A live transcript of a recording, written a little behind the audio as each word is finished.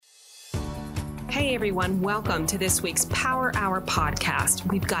Hey everyone, welcome to this week's Power Hour podcast.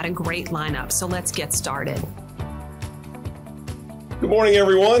 We've got a great lineup, so let's get started. Good morning,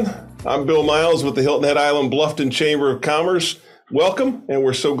 everyone. I'm Bill Miles with the Hilton Head Island Bluffton Chamber of Commerce. Welcome, and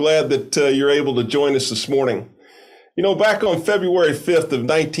we're so glad that you're able to join us this morning. You know, back on February 5th of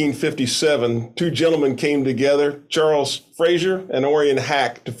 1957, two gentlemen came together, Charles Fraser and Orion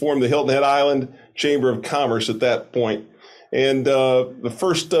Hack, to form the Hilton Head Island Chamber of Commerce at that point. And the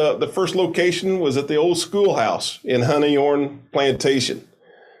first location was at the old schoolhouse in Honeyhorn Plantation.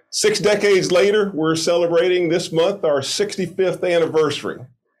 6 decades later, we're celebrating this month our 65th anniversary.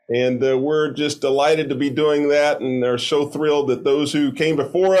 And we're just delighted to be doing that, and are so thrilled that those who came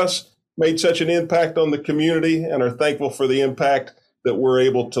before us made such an impact on the community, and are thankful for the impact that we're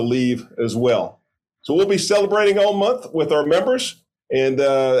able to leave as well. So we'll be celebrating all month with our members, and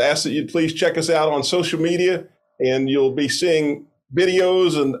ask that you please check us out on social media. And you'll be seeing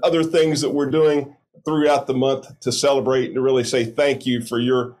videos and other things that we're doing throughout the month to celebrate and to really say thank you for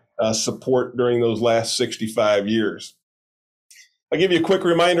your support during those last 65 years. I'll give you a quick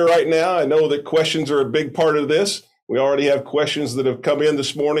reminder right now. I know that questions are a big part of this. We already have questions that have come in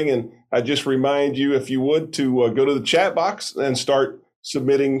this morning, and I just remind you, if you would, to go to the chat box and start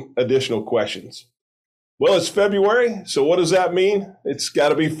submitting additional questions. Well, it's February, so what does that mean? It's got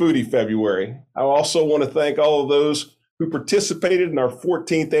to be Foodie February. I also want to thank all of those who participated in our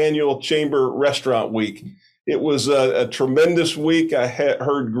 14th annual Chamber Restaurant Week. It was a tremendous week. I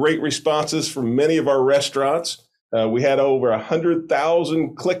heard great responses from many of our restaurants. We had over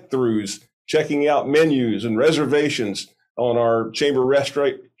 100,000 click-throughs checking out menus and reservations on our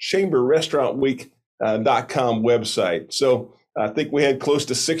chamberrestaurantweek.com website. So I think we had close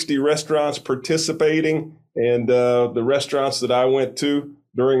to 60 restaurants participating, and the restaurants that I went to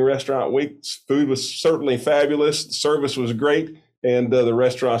during Restaurant Week, food was certainly fabulous, the service was great, and the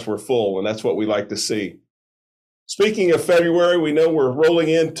restaurants were full, and that's what we like to see. Speaking of February, we know we're rolling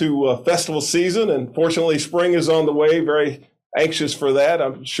into festival season, and fortunately spring is on the way. Very anxious for that,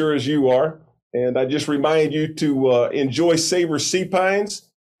 I'm sure as you are. And I just remind you to enjoy Savor Sea Pines,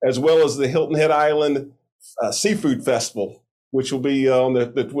 as well as the Hilton Head Island Seafood Festival, which will be on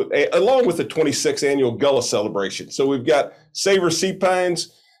along with the 26th annual Gullah celebration. So we've got Savor Sea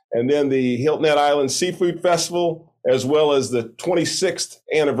Pines, and then the Hilton Head Island Seafood Festival, as well as the 26th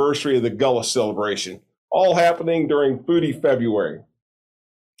anniversary of the Gullah celebration, all happening during Foodie February.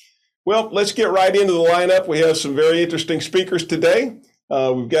 Well, let's get right into the lineup. We have some very interesting speakers today.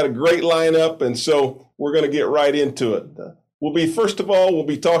 We've got a great lineup, and so we're going to get right into it. We'll be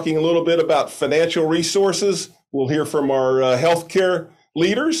talking a little bit about financial resources. We'll hear from our healthcare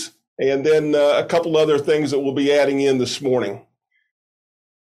leaders, and then a couple other things that we'll be adding in this morning.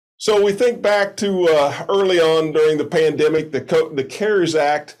 So we think back to early on during the pandemic, the CARES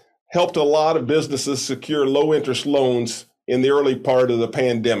Act helped a lot of businesses secure low-interest loans in the early part of the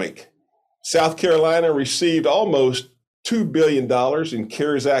pandemic. South Carolina received almost $2 billion in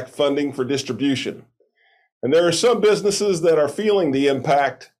CARES Act funding for distribution. And there are some businesses that are feeling the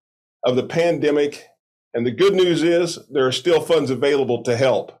impact of the pandemic, and the good news is there are still funds available to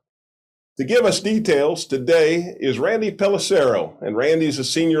help. To give us details today is Randy Pellicero, and Randy is a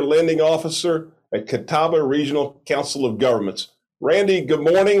senior lending officer at Catawba Regional Council of Governments. Randy, good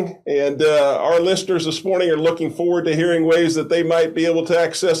morning, and our listeners this morning are looking forward to hearing ways that they might be able to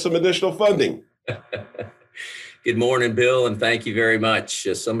access some additional funding. Good morning, Bill, and thank you very much.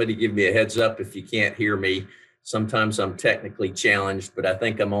 Somebody give me a heads up if you can't hear me. Sometimes I'm technically challenged, but I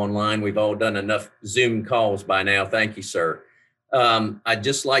think I'm online. We've all done enough Zoom calls by now. Thank you, sir. I'd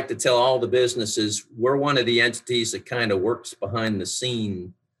just like to tell all the businesses, we're one of the entities that kind of works behind the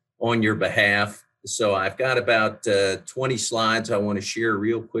scene on your behalf. So I've got about 20 slides I want to share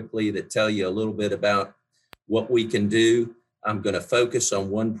real quickly that tell you a little bit about what we can do. I'm going to focus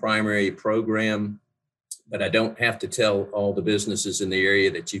on one primary program, but I don't have to tell all the businesses in the area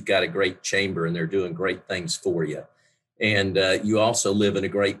that you've got a great chamber and they're doing great things for you. And you also live in a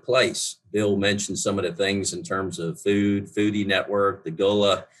great place. Bill mentioned some of the things in terms of food, Foodie Network, the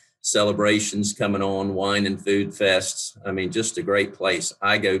Gullah celebrations coming on, wine and food fests. I mean, just a great place.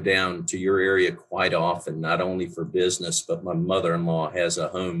 I go down to your area quite often, not only for business, but my mother-in-law has a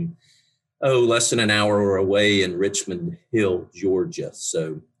home, less than an hour away in Richmond Hill, Georgia.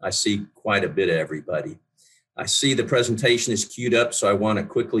 So I see quite a bit of everybody. I see the presentation is queued up, so I want to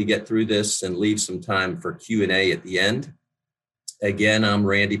quickly get through this and leave some time for Q&A at the end. Again, I'm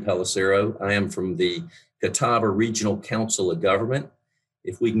Randy Pellicero. I am from the Catawba Regional Council of Government.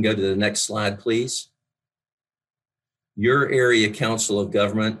 If we can go to the next slide, please. Your area council of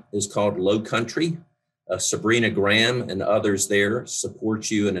government is called Low Country. Sabrina Graham and others there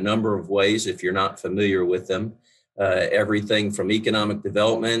support you in a number of ways if you're not familiar with them. Everything from economic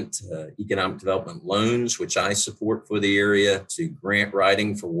development loans, which I support for the area, to grant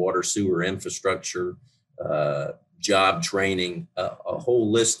writing for water, sewer infrastructure, job training, a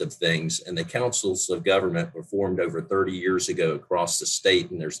whole list of things. And the councils of government were formed over 30 years ago across the state,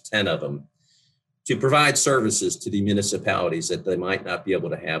 and there's 10 of them, to provide services to the municipalities that they might not be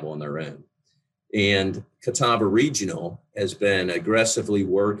able to have on their own. And Catawba Regional has been aggressively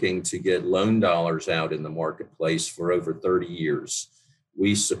working to get loan dollars out in the marketplace for over 30 years.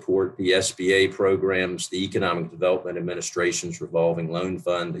 We support the SBA programs, the Economic Development Administration's revolving loan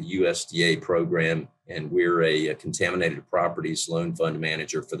fund, the USDA program, and we're a contaminated properties loan fund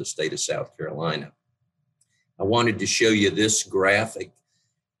manager for the state of South Carolina. I wanted to show you this graphic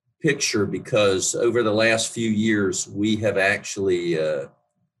picture because over the last few years, we have actually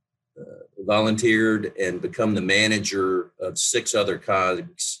volunteered and become the manager of 6 other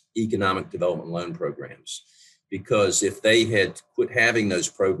COGS economic development loan programs. Because if they had quit having those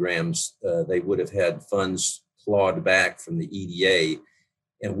programs, they would have had funds clawed back from the EDA,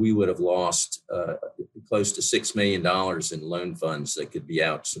 and we would have lost close to $6 million in loan funds that could be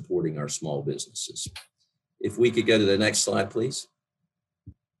out supporting our small businesses. If we could go to the next slide, please.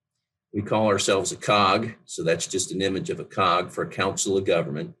 We call ourselves a COG, so that's just an image of a COG for a Council of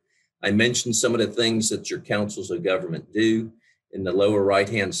Government. I mentioned some of the things that your councils of government do. In the lower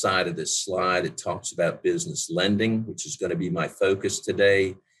right-hand side of this slide, it talks about business lending, which is going to be my focus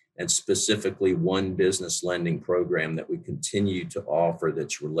today, and specifically one business lending program that we continue to offer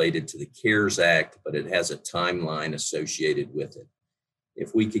that's related to the CARES Act, but it has a timeline associated with it.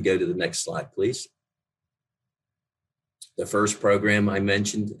 If we could go to the next slide, please. The first program I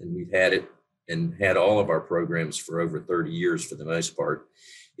mentioned, and we've had it and had all of our programs for over 30 years for the most part,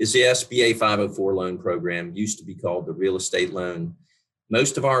 is the SBA 504 loan program, used to be called the real estate loan.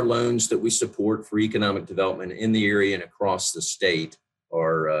 Most of our loans that we support for economic development in the area and across the state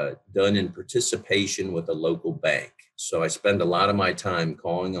are done in participation with a local bank. So I spend a lot of my time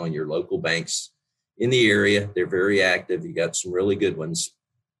calling on your local banks in the area. They're very active. You got some really good ones.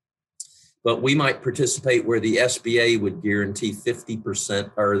 But we might participate where the SBA would guarantee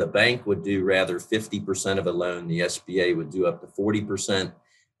 50%, or the bank would do rather 50% of a loan. The SBA would do up to 40%.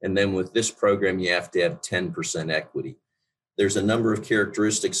 And then with this program, you have to have 10% equity. There's a number of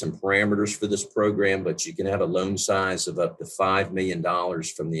characteristics and parameters for this program, but you can have a loan size of up to $5 million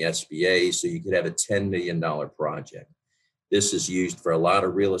from the SBA, so you could have a $10 million project. This is used for a lot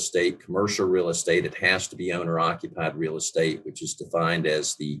of real estate, commercial real estate. It has to be owner-occupied real estate, which is defined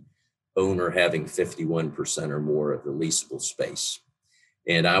as the owner having 51% or more of the leasable space.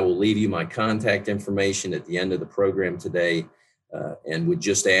 And I will leave you my contact information at the end of the program today. And would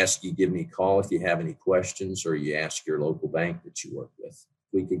just ask you give me a call if you have any questions, or you ask your local bank that you work with.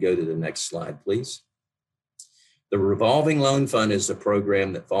 We could go to the next slide, please. The revolving loan fund is a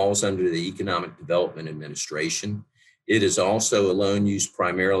program that falls under the Economic Development Administration. It is also a loan used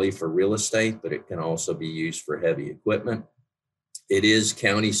primarily for real estate, but it can also be used for heavy equipment. It is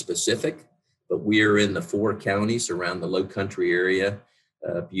county specific, but we are in the 4 counties around the Low Country area,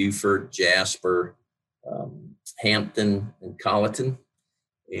 Beaufort, Jasper, Hampton, and Colleton.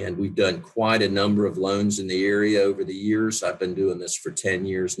 And we've done quite a number of loans in the area over the years. I've been doing this for 10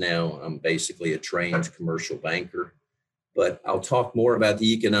 years now. I'm basically a trained commercial banker, but I'll talk more about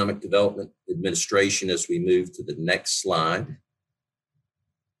the Economic Development Administration as we move to the next slide.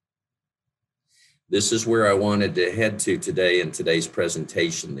 This is where I wanted to head to today in today's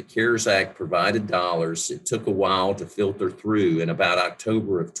presentation. The CARES Act provided dollars. It took a while to filter through. In about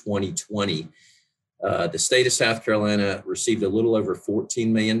October of 2020, the state of South Carolina received a little over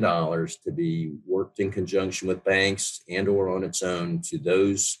 $14 million to be worked in conjunction with banks and or on its own to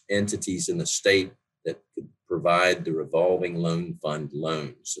those entities in the state that could provide the revolving loan fund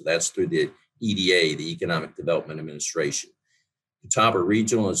loans. So that's through the EDA, the Economic Development Administration. Catawba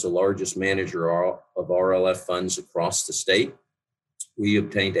Regional is the largest manager of RLF funds across the state. We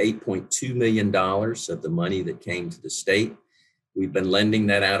obtained $8.2 million of the money that came to the state. We've been lending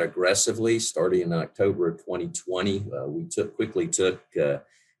that out aggressively starting in October of 2020. We quickly took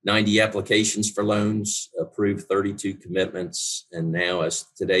 90 applications for loans, approved 32 commitments, and now as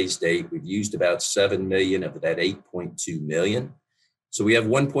today's date, we've used about $7 million of that $8.2 million. So we have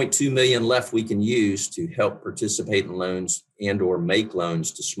 $1.2 million left we can use to help participate in loans and or make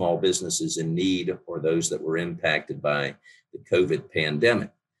loans to small businesses in need or those that were impacted by the COVID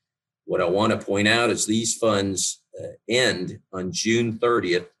pandemic. What I want to point out is these funds end on June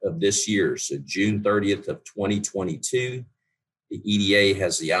 30th of this year. So June 30th of 2022 The EDA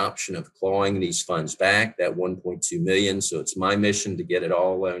has the option of clawing these funds back, that 1.2 million. So it's my mission to get it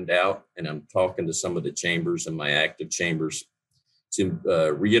all loaned out. And I'm talking to some of the chambers and my active chambers to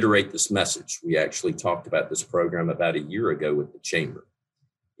reiterate this message. We actually talked about this program about a year ago with the chamber.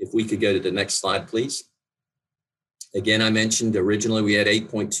 If we could go to the next slide, please. Again, I mentioned originally we had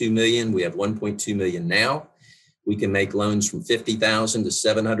 8.2 million. We have 1.2 million now. We can make loans from 50,000 to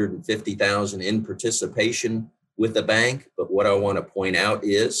 750,000 in participation with the bank. But what I want to point out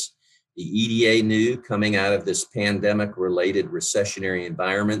is the EDA knew coming out of this pandemic related recessionary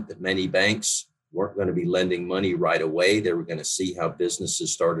environment that many banks weren't going to be lending money right away. They were going to see how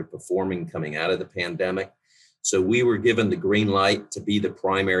businesses started performing coming out of the pandemic. So we were given the green light to be the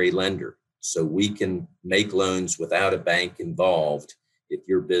primary lender. So we can make loans without a bank involved if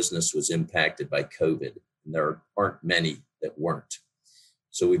your business was impacted by COVID. And there aren't many that weren't.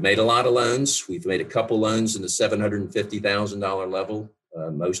 So we've made a lot of loans. We've made a couple loans in the $750,000 level.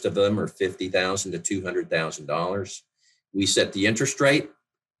 Most of them are $50,000 to $200,000. We set the interest rate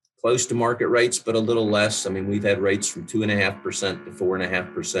close to market rates, but a little less. I mean, we've had rates from 2.5% to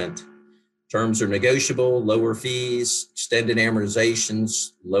 4.5%. Terms are negotiable, lower fees, extended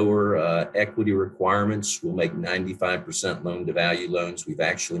amortizations, lower equity requirements. We'll make 95% loan to value loans. We've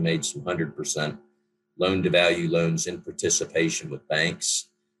actually made some 100% loan to value loans in participation with banks.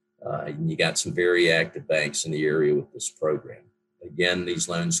 And you got some very active banks in the area with this program. Again, these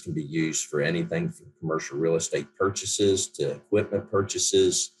loans can be used for anything from commercial real estate purchases to equipment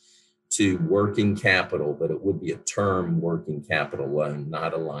purchases to working capital, but it would be a term working capital loan,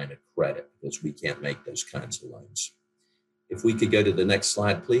 not a line of credit, because we can't make those kinds of loans. If we could go to the next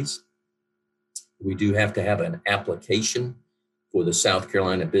slide, please. We do have to have an application for the South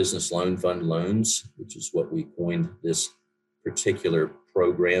Carolina Business Loan Fund loans, which is what we coined this particular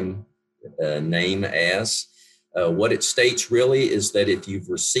program name as. What it states really is that if you've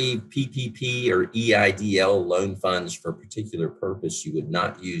received PPP or EIDL loan funds for a particular purpose, you would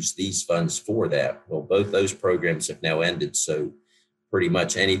not use these funds for that. Well, both those programs have now ended. So pretty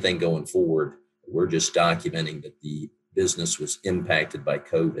much anything going forward, we're just documenting that the business was impacted by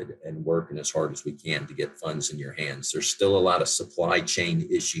COVID and working as hard as we can to get funds in your hands. There's still a lot of supply chain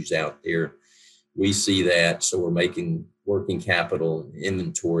issues out there. We see that, so we're making working capital and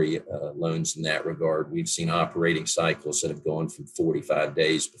inventory loans in that regard. We've seen operating cycles that have gone from 45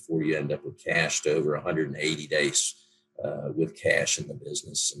 days before you end up with cash to over 180 days with cash in the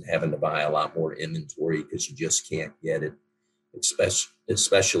business and having to buy a lot more inventory because you just can't get it,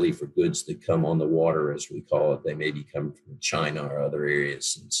 especially for goods that come on the water, as we call it. They maybe come from China or other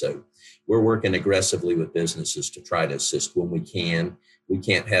areas. And so we're working aggressively with businesses to try to assist when we can. We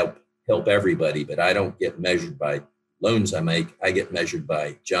can't help everybody, but I don't get measured by loans I make. I get measured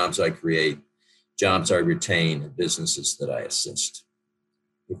by jobs I create, jobs I retain, and businesses that I assist.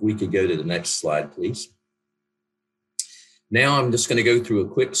 If we could go to the next slide, please. Now I'm just going to go through a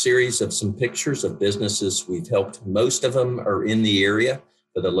quick series of some pictures of businesses we've helped. Most of them are in the area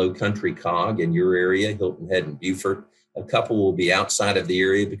for the Low Country COG in your area, Hilton Head and Beaufort. A couple will be outside of the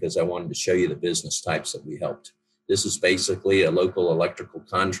area because I wanted to show you the business types that we helped. This is basically a local electrical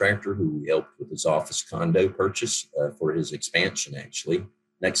contractor who we helped with his office condo purchase for his expansion, actually.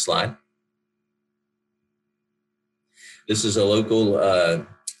 Next slide. This is a local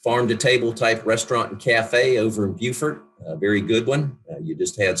farm-to-table type restaurant and cafe over in Beaufort, a very good one. You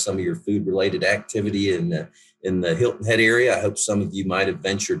just had some of your food-related activity in the Hilton Head area. I hope some of you might have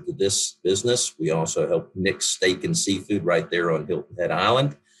ventured to this business. We also help Nick's Steak and Seafood right there on Hilton Head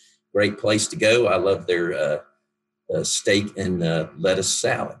Island. Great place to go. I love their steak and lettuce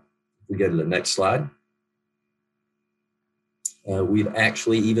salad. If we go to the next slide. We've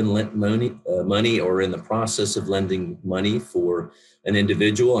actually even lent money or in the process of lending money for an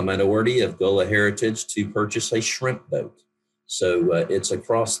individual, a minority of Gullah heritage, to purchase a shrimp boat. So it's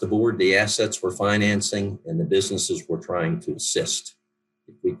across the board, the assets we're financing and the businesses we're trying to assist.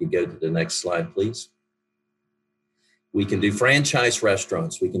 If we could go to the next slide, please. We can do franchise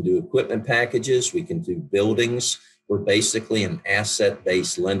restaurants. We can do equipment packages. We can do buildings. We're basically an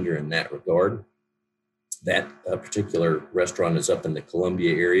asset-based lender in that regard. That particular restaurant is up in the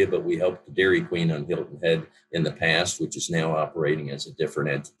Columbia area, but we helped the Dairy Queen on Hilton Head in the past, which is now operating as a different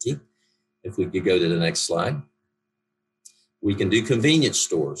entity. If we could go to the next slide. We can do convenience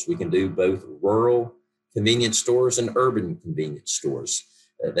stores. We can do both rural convenience stores and urban convenience stores.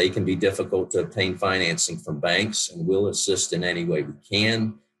 They can be difficult to obtain financing from banks, and we'll assist in any way we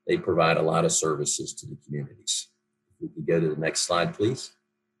can. They provide a lot of services to the communities. If we could go to the next slide, please.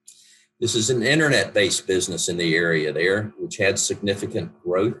 This is an internet-based business in the area there, which had significant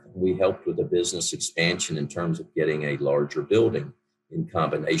growth. We helped with the business expansion in terms of getting a larger building in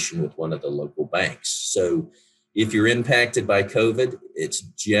combination with one of the local banks. So if you're impacted by COVID, it's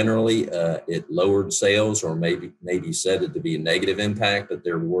generally, it lowered sales or maybe said it to be a negative impact, but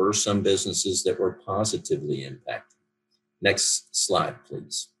there were some businesses that were positively impacted. Next slide,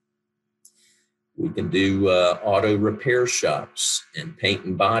 please. We can do auto repair shops and paint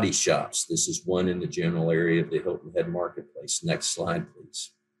and body shops. This is one in the general area of the Hilton Head Marketplace. Next slide,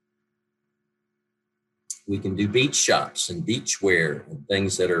 please. We can do beach shops and beachwear and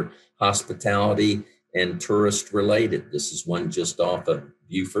things that are hospitality and tourist related. This is one just off of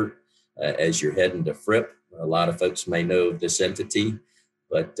Beaufort as you're heading to Fripp. A lot of folks may know of this entity,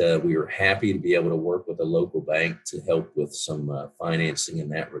 but we were happy to be able to work with a local bank to help with some financing in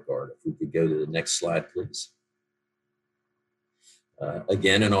that regard. If we could go to the next slide, please.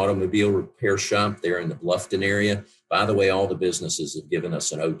 Again, an automobile repair shop there in the Bluffton area. By the way, all the businesses have given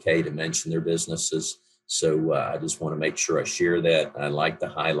us an okay to mention their businesses. So I just want to make sure I share that. I like to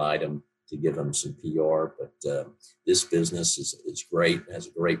highlight them to give them some PR, but this business is great, has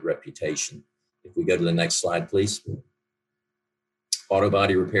a great reputation. If we go to the next slide, please. Auto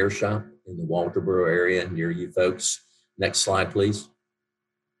body repair shop in the Walterboro area near you folks. Next slide, please.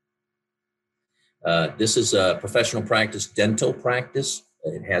 This is a professional practice, dental practice.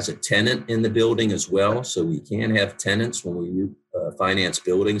 It has a tenant in the building as well. So we can have tenants when we finance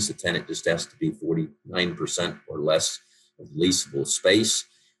buildings. The tenant just has to be 49% or less of leasable space.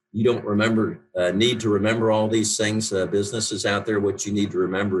 You don't need to remember all these things, businesses out there. What you need to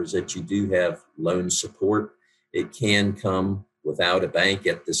remember is that you do have loan support. It can come without a bank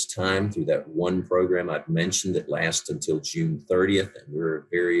at this time through that one program I've mentioned that lasts until June 30th. And we're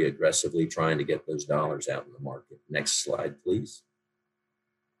very aggressively trying to get those dollars out in the market. Next slide, please.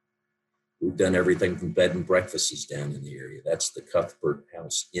 We've done everything from bed and breakfasts down in the area. That's the Cuthbert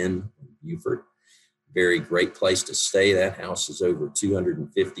House Inn in Beaufort. Very great place to stay. That house is over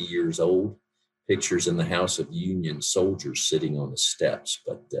 250 years old. Pictures in the House of Union soldiers sitting on the steps,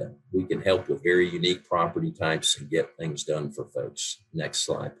 but we can help with very unique property types and get things done for folks. Next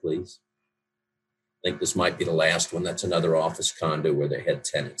slide, please. I think this might be the last one. That's another office condo where they had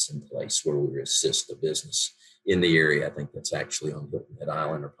tenants in place where we assist the business in the area. I think that's actually on Hilton Head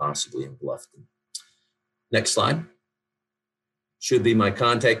Island or possibly in Bluffton. Next slide. Should be my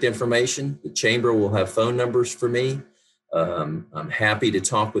contact information. The chamber will have phone numbers for me. I'm happy to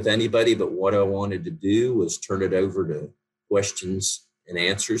talk with anybody, but what I wanted to do was turn it over to questions and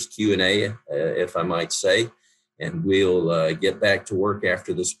answers, Q&A, if I might say, and we'll get back to work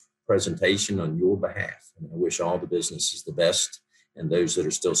after this presentation on your behalf. And I wish all the businesses the best, and those that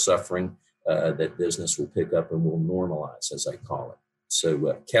are still suffering, that business will pick up and will normalize, as I call it.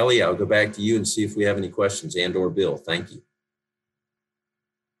 So Kelly, I'll go back to you and see if we have any questions, and or Bill. Thank you.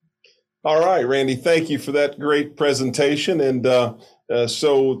 All right, Randy, thank you for that great presentation. And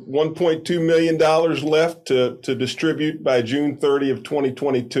so $1.2 million left to distribute by June 30 of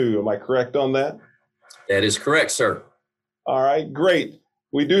 2022. Am I correct on that? That is correct, sir. All right, great.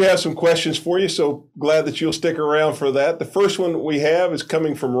 We do have some questions for you, so glad that you'll stick around for that. The first one we have is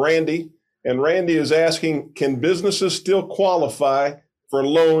coming from Randy, and Randy is asking, can businesses still qualify for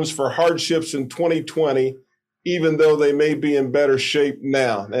loans for hardships in 2020, even though they may be in better shape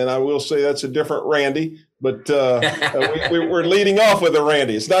now? And I will say that's a different Randy, but we're leading off with a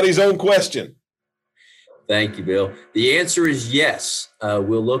Randy. It's not his own question. Thank you, Bill. The answer is yes.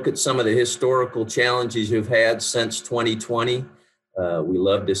 We'll look at some of the historical challenges you've had since 2020. We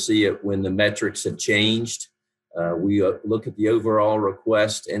love to see it when the metrics have changed. We look at the overall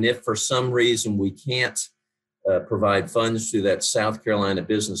request, and if for some reason we can't provide funds through that South Carolina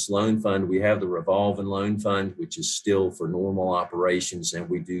Business Loan Fund, we have the Revolving Loan Fund, which is still for normal operations, and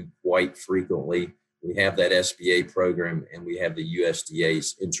we do quite frequently. We have that SBA program, and we have the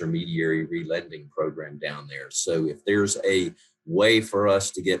USDA's intermediary relending program down there. So if there's a way for us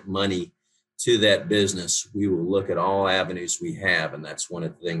to get money to that business, we will look at all avenues we have, and that's one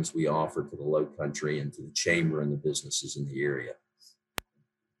of the things we offer to the Low Country and to the chamber and the businesses in the area.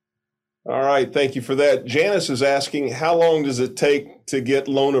 All right, thank you for that. Janice is asking, how long does it take to get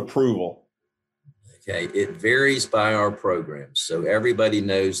loan approval? Okay, it varies by our programs. So everybody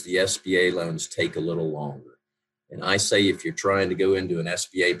knows the SBA loans take a little longer. And I say if you're trying to go into an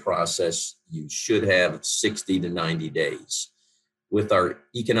SBA process, you should have 60 to 90 days. With our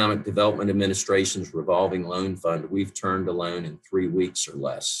Economic Development Administration's Revolving Loan Fund, we've turned a loan in 3 weeks or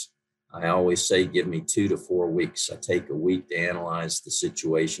less. I always say, give me 2 to 4 weeks. I take a week to analyze the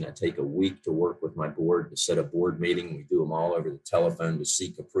situation. I take a week to work with my board to set a board meeting. We do them all over the telephone to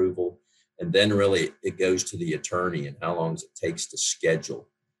seek approval. And then really it goes to the attorney and how long it takes to schedule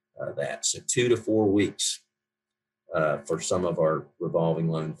that. So 2 to 4 weeks for some of our revolving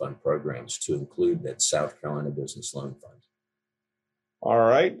loan fund programs, to include that South Carolina Business Loan Fund. All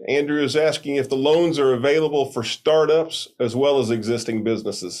right. Andrew is asking if the loans are available for startups as well as existing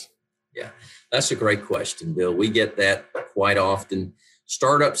businesses. Yeah, that's a great question, Bill. We get that quite often.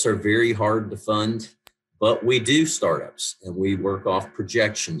 Startups are very hard to fund, but we do startups and we work off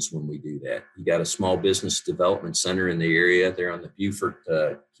projections when we do that. You got a small business development center in the area there on the Beaufort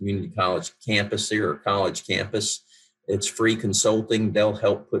Community College campus there, or college campus. It's free consulting. They'll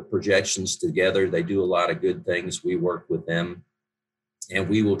help put projections together. They do a lot of good things. We work with them. And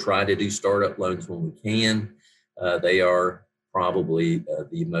we will try to do startup loans when we can. They are probably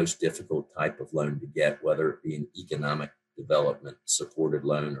the most difficult type of loan to get, whether it be an economic development supported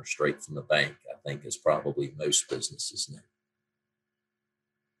loan or straight from the bank, I think is probably most businesses now.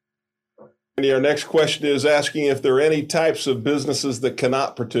 And our next question is asking if there are any types of businesses that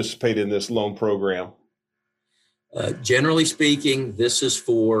cannot participate in this loan program. Generally speaking, this is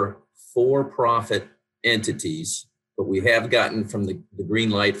for-profit entities. But we have gotten from the green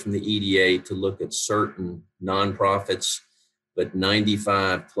light from the EDA to look at certain nonprofits, but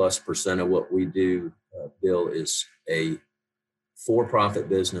 95+% of what we do, Bill, is a for-profit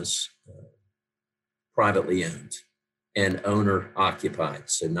business, privately owned and owner occupied.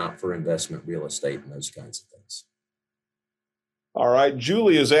 So not for investment real estate and those kinds of things. All right.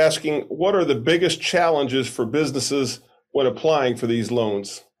 Julie is asking, what are the biggest challenges for businesses when applying for these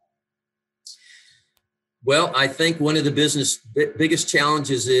loans? Well, I think one of the biggest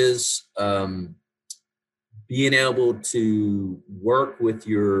challenges is being able to work with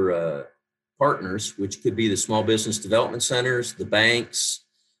your partners, which could be the small business development centers, the banks,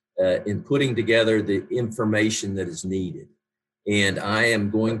 in putting together the information that is needed. And I am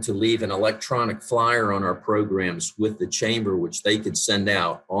going to leave an electronic flyer on our programs with the chamber, which they could send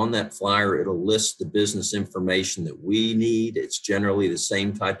out. On that flyer, it'll list the business information that we need. It's generally the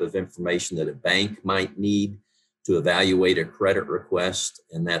same type of information that a bank might need to evaluate a credit request.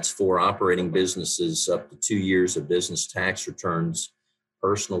 And that's for operating businesses up to 2 years of business tax returns,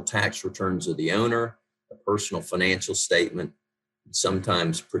 personal tax returns of the owner, a personal financial statement,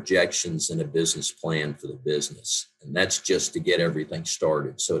 sometimes projections and a business plan for the business. And that's just to get everything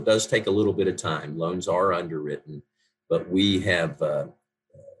started. So it does take a little bit of time. Loans are underwritten, but we have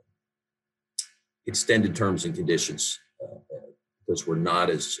extended terms and conditions because we're not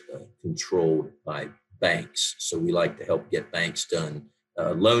as controlled by banks. So we like to help get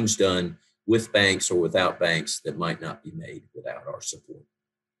loans done with banks or without banks that might not be made without our support.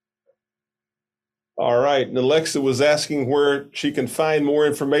 All right. And Alexa was asking where she can find more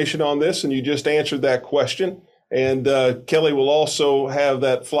information on this, and you just answered that question. And Kelly will also have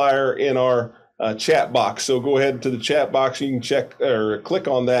that flyer in our chat box. So go ahead to the chat box. You can check or click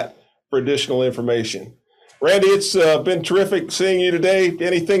on that for additional information. Randy, it's been terrific seeing you today.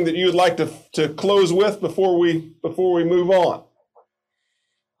 Anything that you would like to close with before we move on?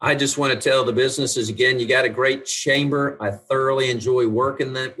 I just want to tell the businesses again, you got a great chamber. I thoroughly enjoy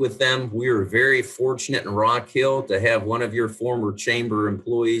working with them. We are very fortunate in Rock Hill to have one of your former chamber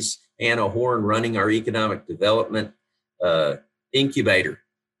employees, Anna Horn, running our economic development incubator.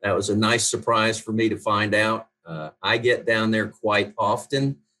 That was a nice surprise for me to find out. I get down there quite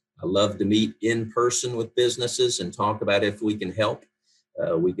often. I love to meet in person with businesses and talk about if we can help.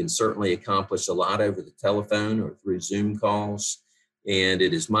 We can certainly accomplish a lot over the telephone or through Zoom calls. And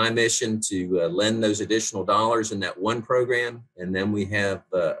it is my mission to lend those additional dollars in that one program. And then we have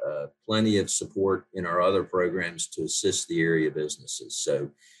plenty of support in our other programs to assist the area businesses. So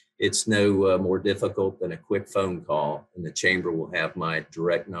it's no more difficult than a quick phone call. And the chamber will have my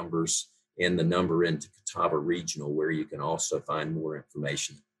direct numbers and the number into Catawba Regional, where you can also find more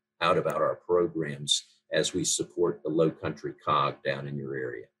information out about our programs as we support the Low Country COG down in your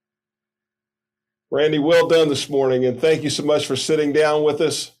area. Randy, well done this morning, and thank you so much for sitting down with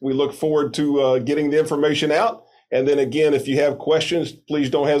us. We look forward to getting the information out. And then again, if you have questions, please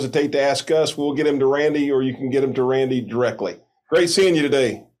don't hesitate to ask us. We'll get them to Randy, or you can get them to Randy directly. Great seeing you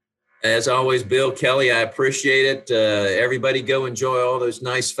today. As always, Bill, Kelly, I appreciate it. Everybody go enjoy all those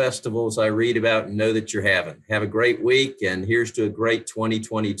nice festivals I read about and know that you're having. Have a great week, and here's to a great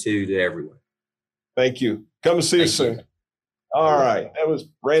 2022 to everyone. Thank you. Come and see us soon. All right. That was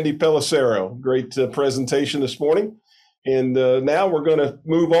Randy Pellicero. Great presentation this morning. And now we're going to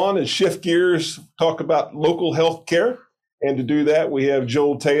move on and shift gears, talk about local health care. And to do that, we have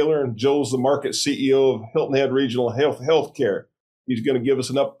Joel Taylor, and Joel's the market CEO of Hilton Head Regional Health Care. He's going to give us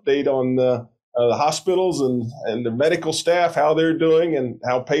an update on the hospitals and the medical staff, how they're doing and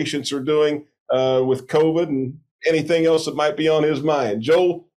how patients are doing with COVID and anything else that might be on his mind.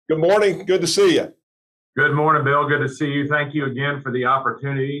 Joel, good morning. Good to see you. Good morning, Bill. Good to see you. Thank you again for the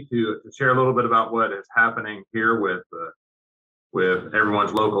opportunity to share a little bit about what is happening here with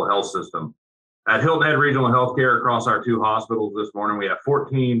everyone's local health system. At Hilton Head Regional Healthcare across our 2 hospitals this morning, we have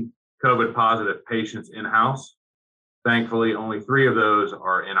 14 COVID positive patients in-house. Thankfully, only 3 of those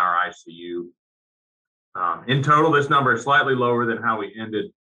are in our ICU. In total, this number is slightly lower than how we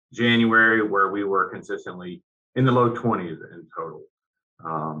ended January, where we were consistently in the low 20s in total.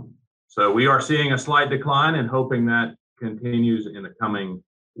 So we are seeing a slight decline and hoping that continues in the coming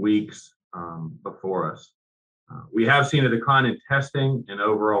weeks before us. We have seen a decline in testing and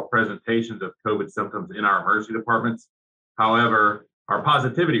overall presentations of COVID symptoms in our emergency departments. However, our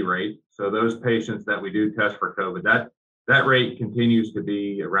positivity rate, so those patients that we do test for COVID, that rate continues to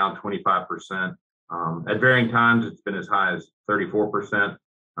be around 25%. At varying times, it's been as high as 34%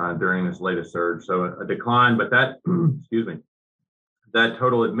 during this latest surge. So a decline, but that, excuse me, that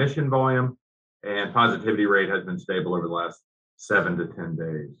total admission volume and positivity rate has been stable over the last 7 to 10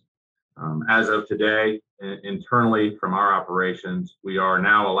 days. As of today, internally from our operations, we are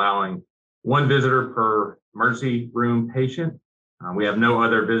now allowing 1 visitor per emergency room patient. We have no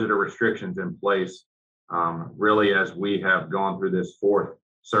other visitor restrictions in place. Really, as we have gone through this 4th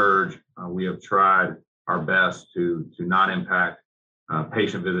surge, we have tried our best to not impact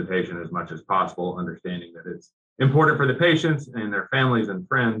patient visitation as much as possible, understanding that it's important for the patients and their families and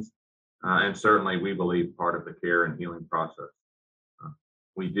friends, and certainly we believe part of the care and healing process.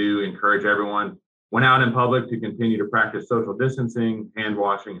 We do encourage everyone, when out in public, to continue to practice social distancing, hand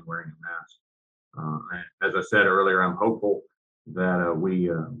washing, and wearing a mask. As I said earlier, I'm hopeful that we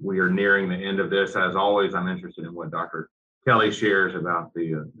are nearing the end of this. As always, I'm interested in what Dr. Kelly shares about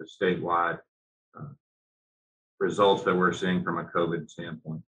the statewide results that we're seeing from a COVID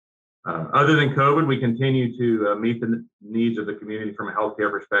standpoint. Other than COVID, we continue to meet the needs of the community from a healthcare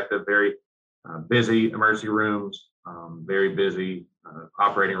perspective. Very busy emergency rooms, very busy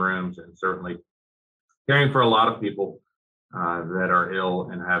operating rooms, and certainly caring for a lot of people that are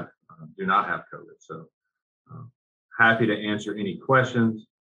ill and do not have COVID. So happy to answer any questions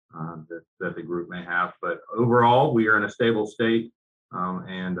that the group may have. But overall, we are in a stable state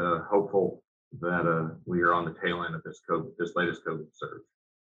and hopeful that we are on the tail end of this latest COVID surge.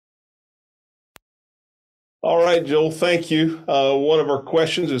 All right, Joel, thank you. One of our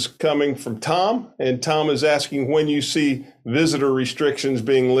questions is coming from Tom, and Tom is asking when you see visitor restrictions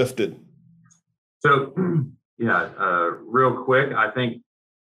being lifted. So, real quick, I think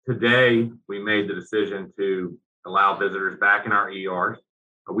today we made the decision to allow visitors back in our ERs.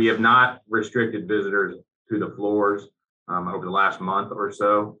 We have not restricted visitors to the floors over the last month or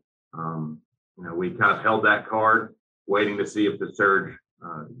so. We kind of held that card, waiting to see if the surge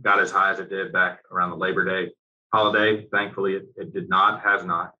got as high as it did back around the Labor Day holiday. Thankfully, it did not, has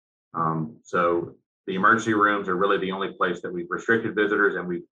not. So the emergency rooms are really the only place that we've restricted visitors, and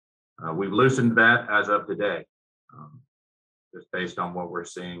we've loosened that as of today, just based on what we're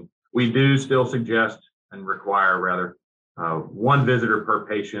seeing. We do still suggest and require rather 1 visitor per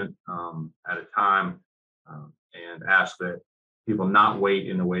patient at a time, and ask that people not wait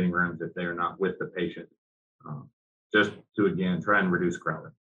in the waiting rooms if they are not with the patient, just to, again, try and reduce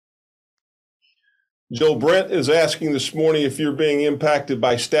crowding. Joe, Brent is asking this morning if you're being impacted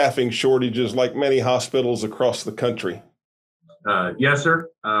by staffing shortages like many hospitals across the country. Yes, sir.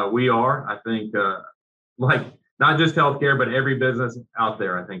 We are. I think like not just healthcare, but every business out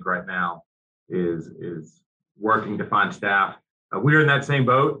there, I think right now is working to find staff. We're in that same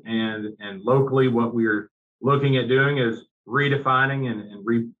boat, and locally what we're looking at doing is redefining and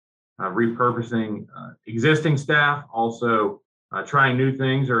repurposing existing staff, also trying new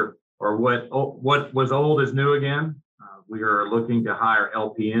things, or what was old is new again. We are looking to hire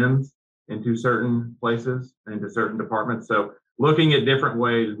LPNs into certain places, into certain departments. So looking at different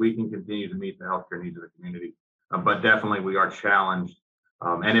ways we can continue to meet the healthcare needs of the community. But definitely we are challenged.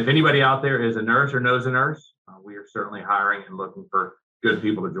 And if anybody out there is a nurse or knows a nurse, we are certainly hiring and looking for good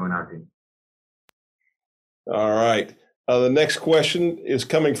people to join our team. All right. The next question is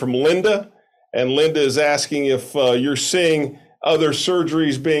coming from Linda, and Linda is asking if you're seeing other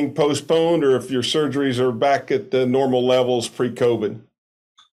surgeries being postponed or if your surgeries are back at the normal levels pre-COVID.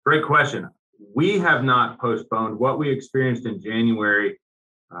 Great question. We have not postponed. What we experienced in January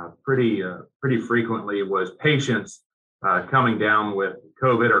pretty frequently was patients coming down with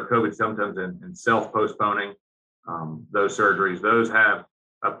COVID or COVID symptoms and self-postponing those surgeries. Those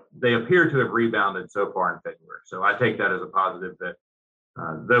they appear to have rebounded so far in February. So I take that as a positive that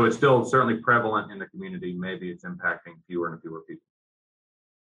though it's still certainly prevalent in the community, maybe it's impacting fewer and fewer people.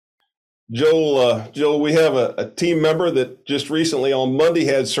 Joel, we have a team member that just recently on Monday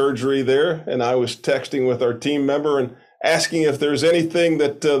had surgery there, and I was texting with our team member and asking if there's anything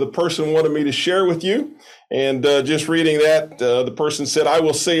that the person wanted me to share with you. And just reading that, the person said, "I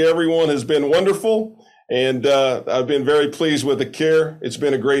will say everyone has been wonderful, and I've been very pleased with the care. It's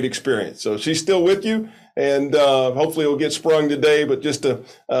been a great experience." So she's still with you, and hopefully it'll get sprung today, but just a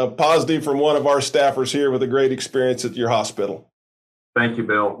positive from one of our staffers here with a great experience at your hospital. Thank you,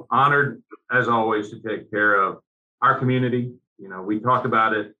 Bill. Honored, as always, to take care of our community. You know, we talked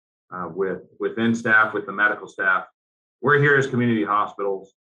about it within staff, with the medical staff. We're here as community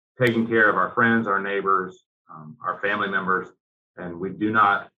hospitals, taking care of our friends, our neighbors, our family members, and we do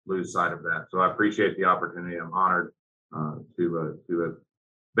not lose sight of that. So I appreciate the opportunity. I'm honored to have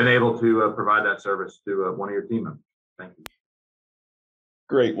been able to provide that service to one of your team members. Thank you.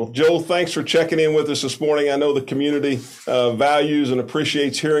 Great. Well, Joel, thanks for checking in with us this morning. I know the community values and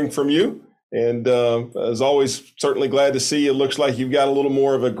appreciates hearing from you. And as always, certainly glad to see you. It looks like you've got a little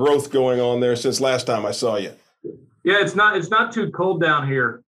more of a growth going on there since last time I saw you. Yeah, it's not too cold down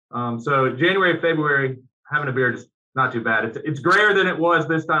here. So January, February, having a beard is not too bad. It's grayer than it was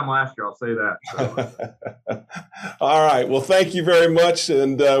this time last year. I'll say that. So. All right. Well, thank you very much.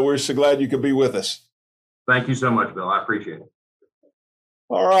 And we're so glad you could be with us. Thank you so much, Bill. I appreciate it.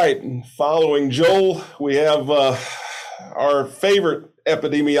 All right, and following Joel, we have our favorite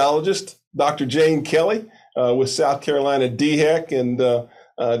epidemiologist, Dr. Jane Kelly with South Carolina DHEC. And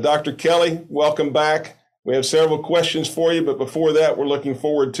Dr. Kelly, welcome back. We have several questions for you, but before that, we're looking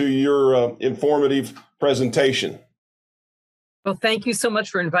forward to your informative presentation. Well, thank you so much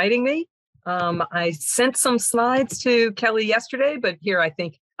for inviting me. I sent some slides to Kelly yesterday, but here I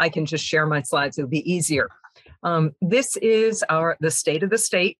think I can just share my slides. It'll be easier. This is the state of the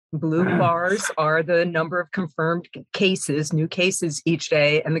state. Blue bars are the number of confirmed cases, new cases each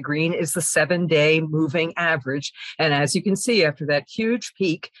day, and the green is the 7-day moving average. And as you can see, after that huge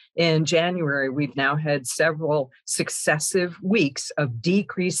peak in January, we've now had several successive weeks of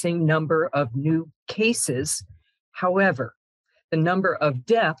decreasing number of new cases. However, the number of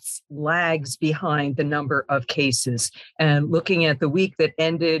deaths lags behind the number of cases. And looking at the week that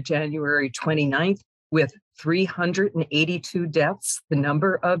ended January 29th, with 382 deaths, the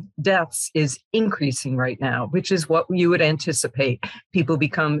number of deaths is increasing right now, which is what you would anticipate. People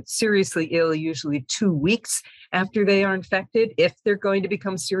become seriously ill usually 2 weeks after they are infected, if they're going to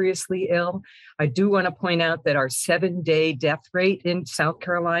become seriously ill. I do want to point out that our 7-day death rate in South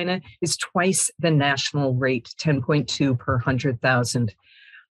Carolina is twice the national rate, 10.2 per 100,000.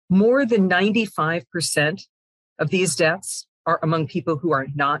 More than 95% of these deaths are among people who are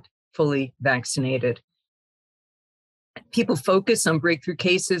not fully vaccinated. People focus on breakthrough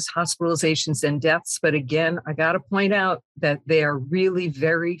cases, hospitalizations, and deaths. But again, I got to point out that they are really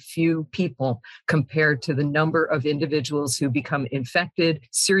very few people compared to the number of individuals who become infected,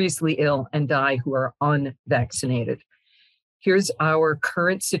 seriously ill, and die who are unvaccinated. Here's our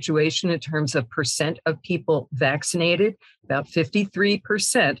current situation in terms of percent of people vaccinated. About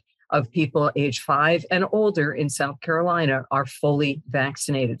 53% of people age 5 and older in South Carolina are fully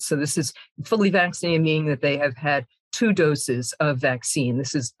vaccinated. So this is fully vaccinated, meaning that they have had 2 doses of vaccine.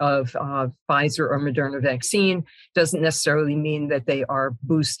 This is of Pfizer or Moderna vaccine. Doesn't necessarily mean that they are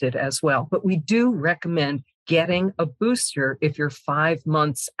boosted as well. But we do recommend getting a booster if you're 5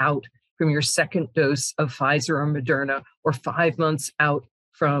 months out from your second dose of Pfizer or Moderna, or 5 months out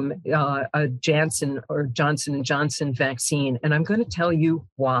from a Janssen or Johnson & Johnson vaccine. And I'm going to tell you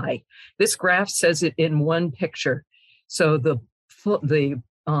why. This graph says it in one picture. So the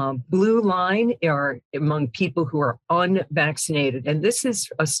blue line are among people who are unvaccinated. And this is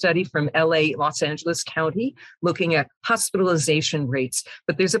a study from LA, Los Angeles County, looking at hospitalization rates.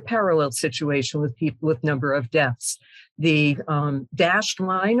 But there's a parallel situation with people with number of deaths. The dashed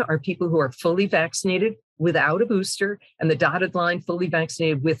line are people who are fully vaccinated without a booster, and the dotted line fully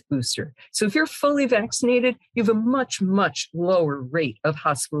vaccinated with booster. So if you're fully vaccinated, you have a much, much lower rate of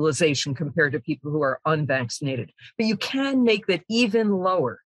hospitalization compared to people who are unvaccinated. But you can make that even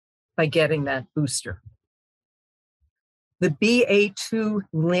lower by getting that booster. The BA2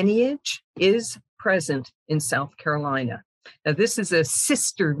 lineage is present in South Carolina. Now, this is a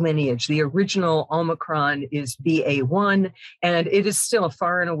sister lineage. The original Omicron is BA1, and it is still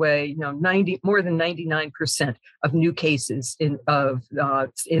far and away, more than 99% of new cases in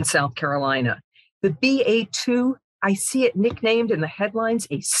South Carolina. The BA2 I see it nicknamed in the headlines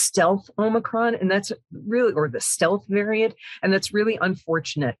a stealth Omicron, and that's really, or the stealth variant, and that's really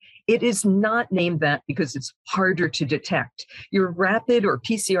unfortunate. It is not named that because it's harder to detect. Your rapid or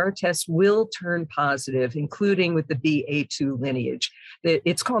PCR test will turn positive, including with the BA2 lineage.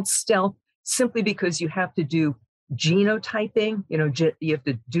 It's called stealth simply because you have to do genotyping, you have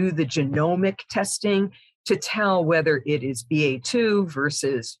to do the genomic testing to tell whether it is BA2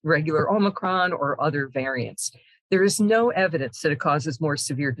 versus regular Omicron or other variants. There is no evidence that it causes more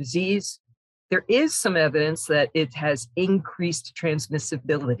severe disease. There is some evidence that it has increased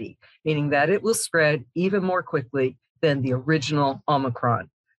transmissibility, meaning that it will spread even more quickly than the original Omicron.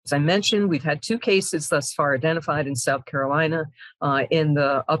 As I mentioned, we've had 2 cases thus far identified in South Carolina in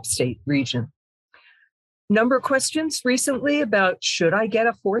the upstate region. Number of questions recently about, should I get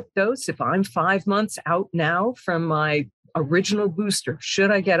a 4th dose? If I'm 5 months out now from my original booster,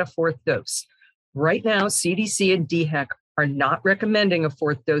 should I get a 4th dose? Right now, CDC and DHEC are not recommending a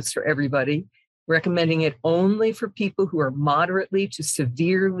 4th dose for everybody, recommending it only for people who are moderately to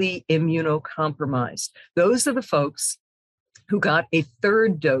severely immunocompromised. Those are the folks who got a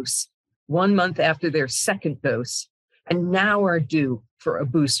 3rd dose 1 month after their 2nd dose and now are due for a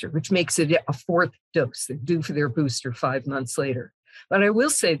booster, which makes it a 4th dose. They're due for their booster 5 months later. But I will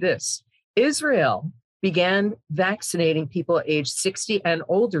say this, Israel began vaccinating people aged 60 and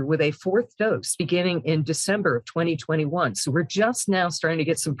older with a 4th dose beginning in December of 2021. So we're just now starting to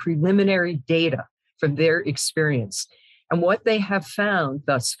get some preliminary data from their experience. And what they have found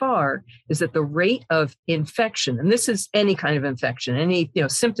thus far is that the rate of infection, and this is any kind of infection, any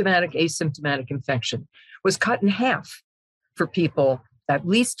symptomatic, asymptomatic infection, was cut in half for people at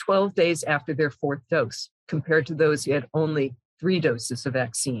least 12 days after their 4th dose, compared to those who had only 3 doses of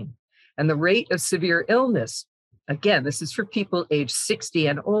vaccine. And the rate of severe illness, again, this is for people aged 60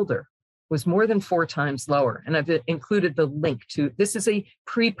 and older, was more than 4 times lower. And I've included the link to, this is a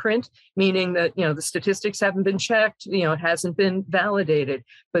preprint, meaning that, the statistics haven't been checked, it hasn't been validated,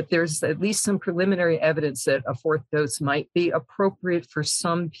 but there's at least some preliminary evidence that a 4th dose might be appropriate for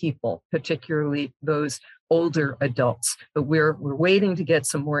some people, particularly those older adults. But we're waiting to get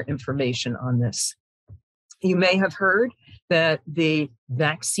some more information on this. You may have heard that the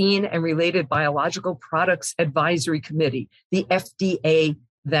Vaccine and Related Biological Products Advisory Committee, the FDA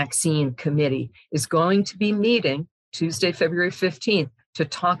Vaccine Committee, is going to be meeting Tuesday, February 15th to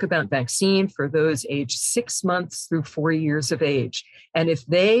talk about vaccine for those aged 6 months through 4 years of age. And if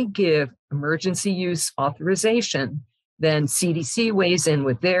they give emergency use authorization, then CDC weighs in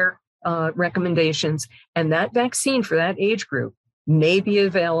with their recommendations, and that vaccine for that age group may be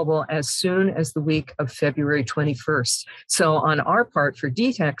available as soon as the week of February 21st. So on our part, for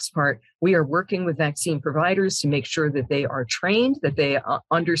DHEC's part, we are working with vaccine providers to make sure that they are trained, that they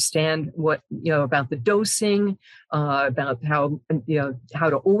understand what, about the dosing, about how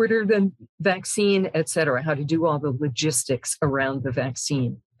to order the vaccine, et cetera, how to do all the logistics around the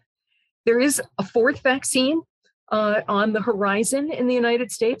vaccine. There is a 4th vaccine on the horizon in the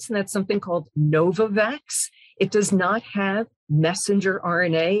United States, and that's something called Novavax. It does not have messenger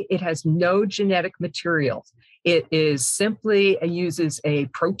RNA. It has no genetic material. It is simply uses a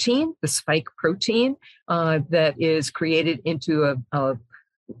protein, the spike protein, that is created into a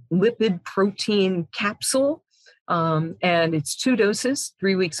lipid protein capsule. And it's 2 doses,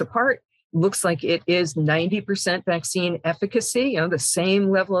 3 weeks apart. Looks like it is 90% vaccine efficacy, the same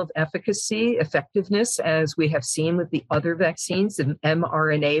level of efficacy, effectiveness as we have seen with the other vaccines, the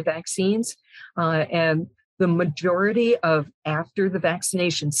mRNA vaccines. And the majority of after the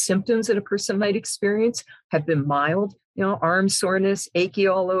vaccination symptoms that a person might experience have been mild, arm soreness, achy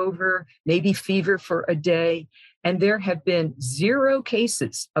all over, maybe fever for a day. And there have been 0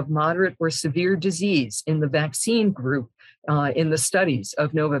 cases of moderate or severe disease in the vaccine group in the studies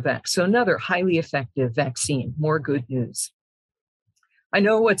of Novavax. So another highly effective vaccine, more good news. I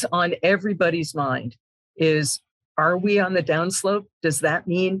know what's on everybody's mind is, are we on the downslope? Does that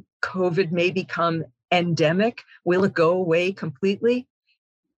mean COVID may become endemic? Will it go away completely?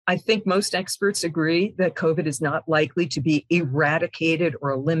 I think most experts agree that COVID is not likely to be eradicated or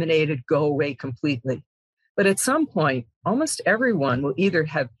eliminated, go away completely. But at some point, almost everyone will either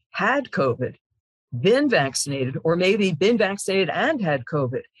have had COVID, been vaccinated, or maybe been vaccinated and had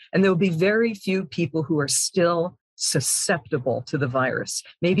COVID. And there will be very few people who are still susceptible to the virus.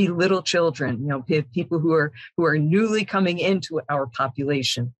 Maybe little children, people who are newly coming into our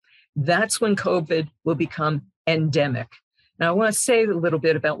population. That's when COVID will become endemic. Now, I want to say a little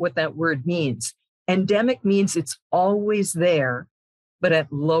bit about what that word means. Endemic means it's always there, but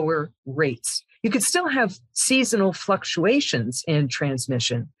at lower rates. You could still have seasonal fluctuations in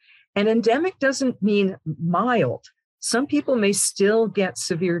transmission. And endemic doesn't mean mild. Some people may still get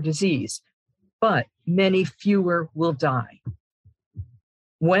severe disease, but many fewer will die.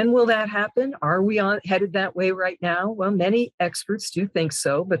 When will that happen? Are we headed that way right now? Well, many experts do think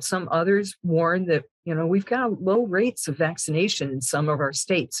so, but some others warn that, we've got low rates of vaccination in some of our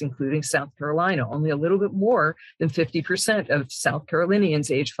states, including South Carolina. Only a little bit more than 50% of South Carolinians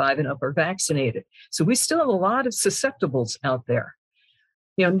age 5 and up are vaccinated. So we still have a lot of susceptibles out there.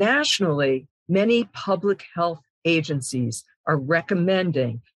 Nationally, many public health agencies are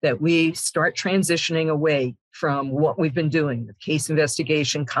recommending that we start transitioning away from what we've been doing with case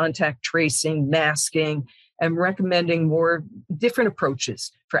investigation, contact tracing, masking, and recommending more different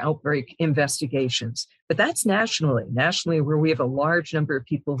approaches for outbreak investigations. But that's nationally where we have a large number of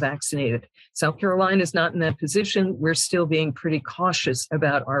people vaccinated. South Carolina is not in that position. We're still being pretty cautious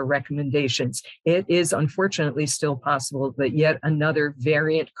about our recommendations. It is unfortunately still possible that yet another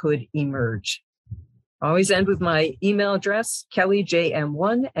variant could emerge. I always end with my email address,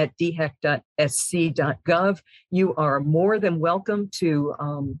 kellyjm1@dhec.sc.gov. You are more than welcome to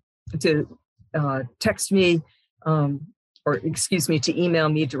text me, to email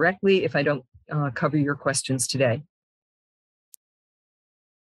me directly if I don't cover your questions today.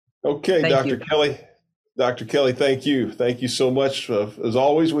 Okay, Dr. Kelly. Dr. Kelly, thank you. Thank you so much. As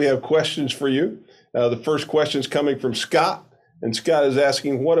always, we have questions for you. The first question is coming from Scott. And Scott is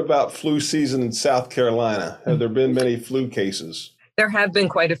asking, what about flu season in South Carolina? Have there been many flu cases? There have been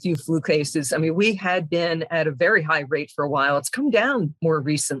quite a few flu cases. I mean, we had been at a very high rate for a while. It's come down more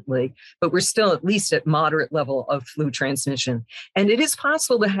recently, but we're still at least at moderate level of flu transmission. And it is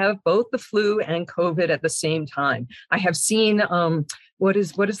possible to have both the flu and COVID at the same time. I have seen, what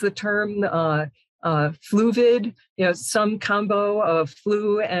is the term? Fluvid, some combo of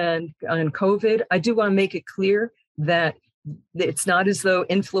flu and COVID. I do want to make it clear that it's not as though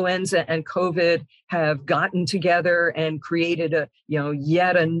influenza and COVID have gotten together and created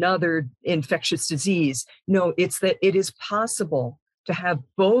yet another infectious disease. No, it's that it is possible to have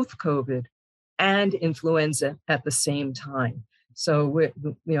both COVID and influenza at the same time. So,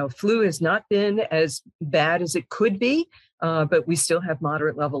 flu has not been as bad as it could be, but we still have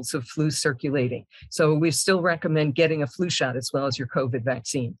moderate levels of flu circulating. So we still recommend getting a flu shot as well as your COVID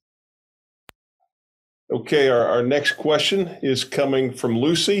vaccine. Okay, our next question is coming from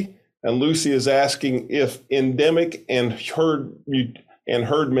Lucy, and Lucy is asking if endemic and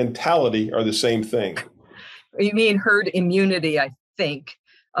herd mentality are the same thing. You mean herd immunity, I think.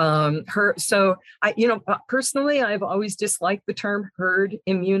 Personally, I've always disliked the term herd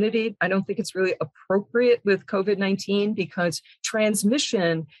immunity. I don't think it's really appropriate with COVID-19 because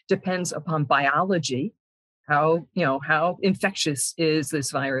transmission depends upon biology. How infectious is this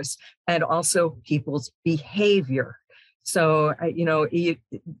virus, and also people's behavior. So,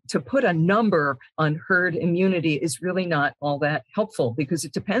 to put a number on herd immunity is really not all that helpful because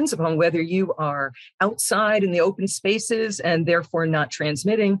it depends upon whether you are outside in the open spaces and therefore not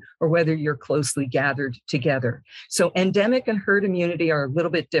transmitting, or whether you're closely gathered together. So endemic and herd immunity are a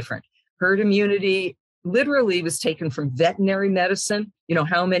little bit different. Herd immunity literally was taken from veterinary medicine.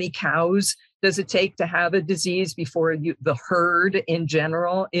 How many cows does it take to have a disease before the herd in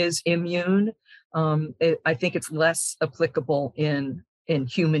general is immune? I think it's less applicable in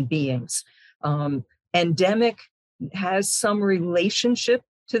human beings. Endemic has some relationship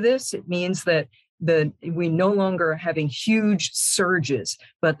to this. It means that we no longer are having huge surges,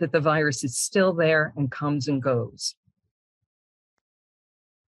 but that the virus is still there and comes and goes.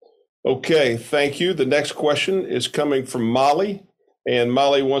 Okay, thank you. The next question is coming from Molly. And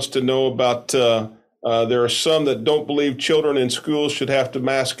Molly wants to know about, there are some that don't believe children in schools should have to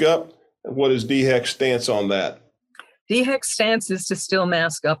mask up. What is DHEC's stance on that? DHEC's stance is to still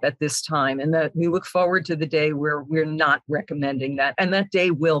mask up at this time, and that we look forward to the day where we're not recommending that, and that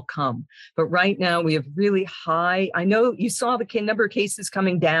day will come. But right now we have really high, I know you saw the number of cases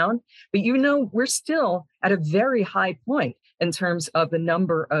coming down, but we're still at a very high point in terms of the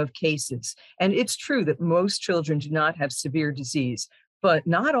number of cases. And it's true that most children do not have severe disease, but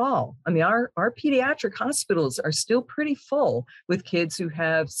not all. I mean, our pediatric hospitals are still pretty full with kids who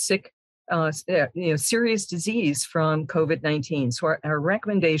have sick, serious disease from COVID-19. So our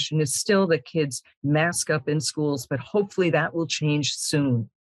recommendation is still that kids mask up in schools, but hopefully that will change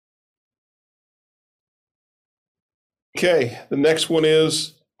soon. Okay, the next one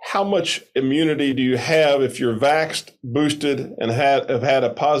is, how much immunity do you have if you're vaxxed, boosted, and have had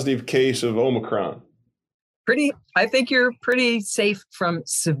a positive case of Omicron? I think you're pretty safe from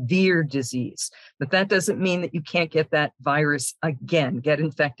severe disease, but that doesn't mean that you can't get that virus again, get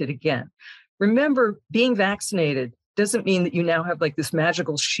infected again. Remember, being vaccinated doesn't mean that you now have like this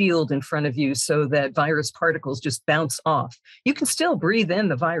magical shield in front of you so that virus particles just bounce off. You can still breathe in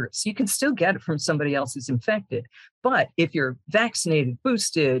the virus. You can still get it from somebody else who's infected. But if you're vaccinated,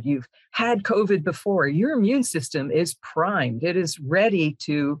 boosted, you've had COVID before, your immune system is primed. It is ready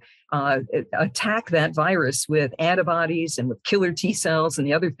to attack that virus with antibodies and with killer T cells and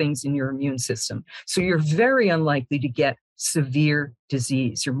the other things in your immune system. So you're very unlikely to get severe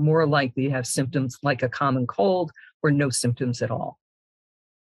disease. You're more likely to have symptoms like a common cold or no symptoms at all.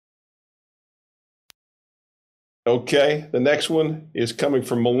 Okay, the next one is coming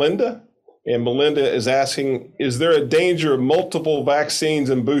from Melinda. And Melinda is asking, is there a danger of multiple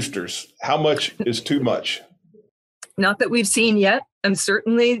vaccines and boosters? How much is too much? Not that we've seen yet. And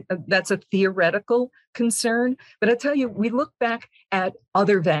certainly that's a theoretical concern. But I tell you, we look back at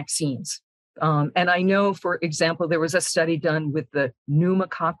other vaccines. And I know, for example, there was a study done with the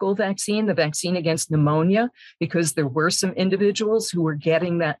pneumococcal vaccine, the vaccine against pneumonia, because there were some individuals who were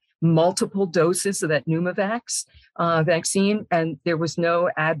getting that multiple doses of that Pneumovax vaccine, and there was no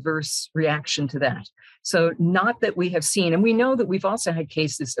adverse reaction to that. So not that we have seen, and we know that we've also had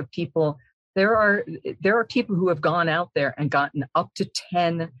cases of people, there are people who have gone out there and gotten up to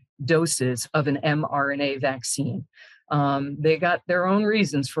 10 doses of an mRNA vaccine. They got their own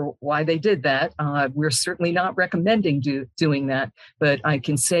reasons for why they did that. We're certainly not recommending doing that, but I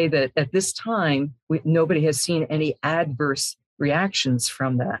can say that at this time, nobody has seen any adverse reactions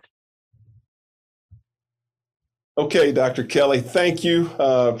from that. Okay, Dr. Kelly, thank you.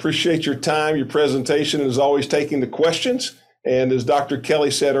 Appreciate your time, your presentation, and as always, taking the questions. And as Dr.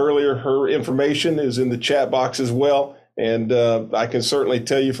 Kelly said earlier, her information is in the chat box as well. And I can certainly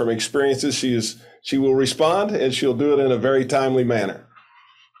tell you from experiences, she will respond, and she'll do it in a very timely manner.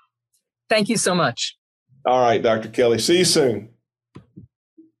 Thank you so much. All right, Dr. Kelly, see you soon.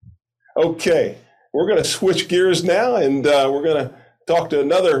 Okay, we're going to switch gears now, and we're going to talk to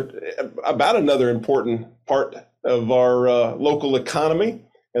about another important part of our local economy,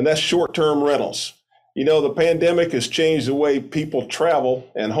 and that's short-term rentals. You know, the pandemic has changed the way people travel,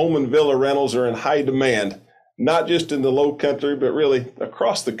 and home and villa rentals are in high demand, not just in the Low Country, but really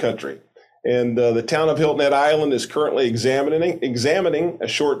across the country. And the town of Hilton Head Island is currently examining a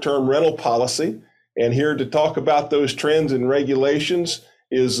short-term rental policy. And here to talk about those trends and regulations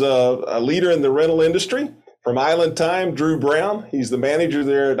is a leader in the rental industry from Island Time, Drew Brown. He's the manager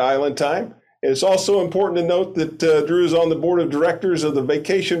there at Island Time. And it's also important to note that Drew is on the board of directors of the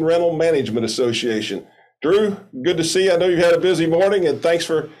Vacation Rental Management Association. Drew, good to see you. I know you've had a busy morning, and thanks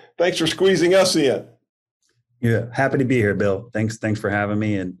for squeezing us in. Yeah, happy to be here, Bill. Thanks for having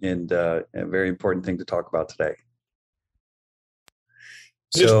me, and a very important thing to talk about today.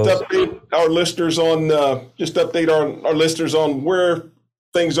 Just update our listeners on where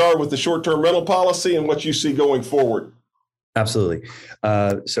things are with the short-term rental policy and what you see going forward. Absolutely.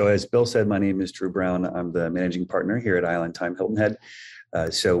 So as Bill said, my name is Drew Brown. I'm the managing partner here at Island Time Hilton Head.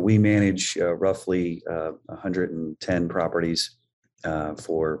 So we manage roughly 110 properties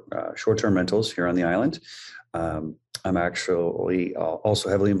for short-term rentals here on the island. I'm actually also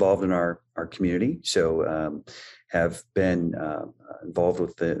heavily involved in our community. So have been involved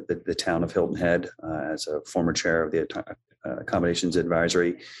with the town of Hilton Head as a former chair of the Accommodations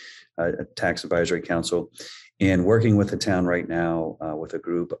Advisory, Tax Advisory Council, and working with the town right now with a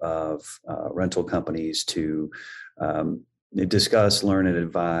group of rental companies to discuss, learn, and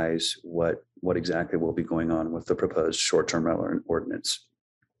advise what exactly will be going on with the proposed short-term rental ordinance.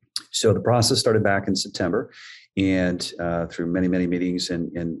 So the process started back in September, and through many meetings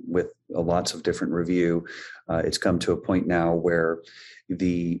and with lots of different review, it's come to a point now where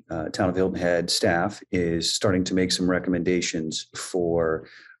the town of Hilton Head staff is starting to make some recommendations for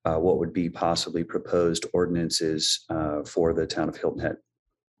what would be possibly proposed ordinances for the town of Hilton Head.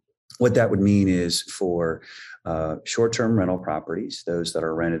 What that would mean is for short-term rental properties, those that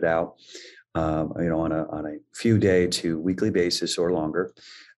are rented out, on a few day to weekly basis or longer,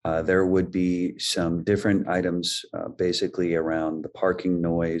 there would be some different items, basically around the parking,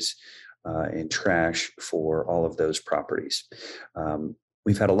 noise, and trash for all of those properties.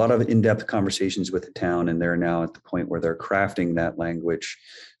 We've had a lot of in-depth conversations with the town, and they're now at the point where they're crafting that language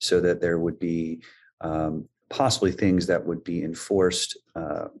so that there would be possibly things that would be enforced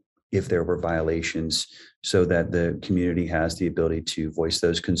if there were violations, so that the community has the ability to voice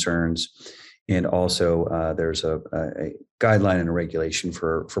those concerns. And also there's a guideline and a regulation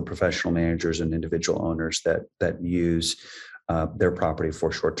for professional managers and individual owners that use their property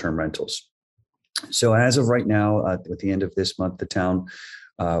for short-term rentals. So as of right now, at the end of this month, the town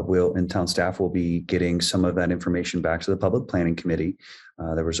town staff will be getting some of that information back to the Public Planning Committee.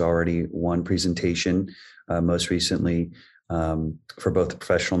 There was already one presentation most recently for both the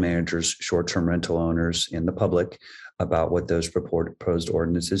professional managers, short-term rental owners, and the public about what those proposed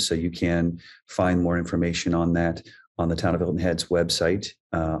ordinances. So you can find more information on that on the Town of Hilton Head's website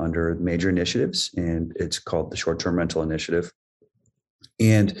under major initiatives, and it's called the Short-Term Rental Initiative.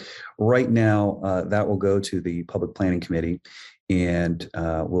 And right now, that will go to the Public Planning Committee and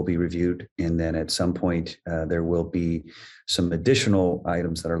will be reviewed. And then at some point, there will be some additional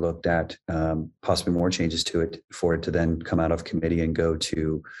items that are looked at, possibly more changes to it for it to then come out of committee and go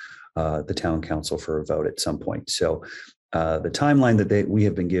to the town council for a vote at some point. So the timeline that we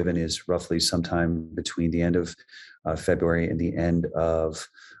have been given is roughly sometime between the end of February and the end of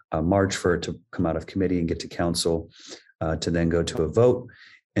March for it to come out of committee and get to council to then go to a vote.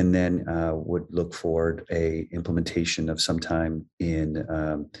 And then would look forward a implementation of sometime in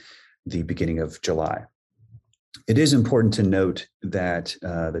the beginning of July. It is important to note that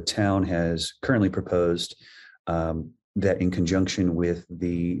the town has currently proposed that in conjunction with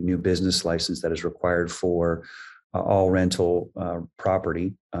the new business license that is required for all rental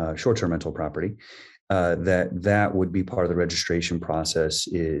property, short-term rental property, that would be part of the registration process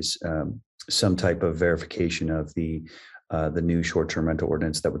is some type of verification of the new short-term rental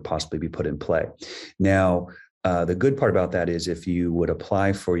ordinance that would possibly be put in play. Now, the good part about that is if you would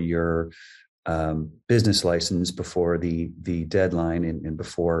apply for your business license before the deadline and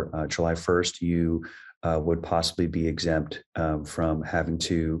before July 1st, you would possibly be exempt from having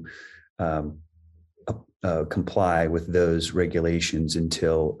to comply with those regulations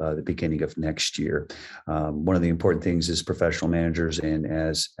until the beginning of next year. One of the important things is professional managers and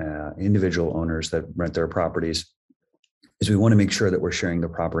as individual owners that rent their properties is we want to make sure that we're sharing the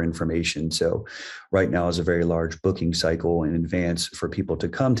proper information. So right now is a very large booking cycle in advance for people to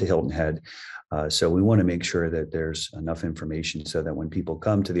come to Hilton Head. So we want to make sure that there's enough information so that when people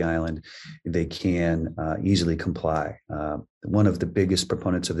come to the island, they can easily comply. One of the biggest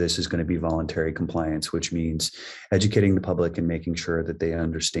proponents of this is going to be voluntary compliance, which means educating the public and making sure that they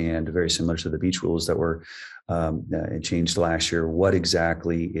understand, very similar to the beach rules that were changed last year, what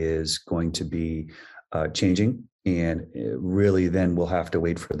exactly is going to be changing. And really then we'll have to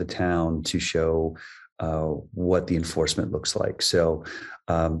wait for the town to show what the enforcement looks like. So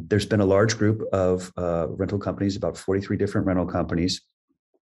there's been a large group of rental companies, about 43 different rental companies.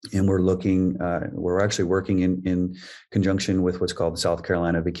 And we're actually working in conjunction with what's called the South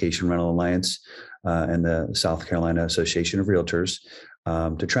Carolina Vacation Rental Alliance and the South Carolina Association of Realtors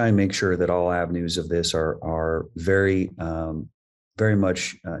to try and make sure that all avenues of this are very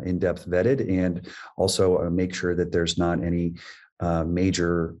much in-depth vetted, and also make sure that there's not any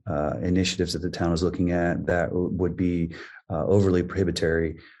major initiatives that the town is looking at that would be overly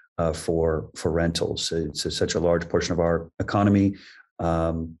prohibitory for rentals. It's such a large portion of our economy.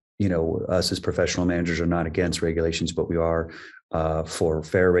 Us as professional managers are not against regulations, but we are for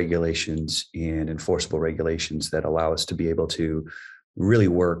fair regulations and enforceable regulations that allow us to be able to really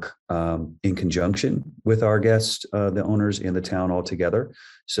work in conjunction with our guests, the owners, and the town all together,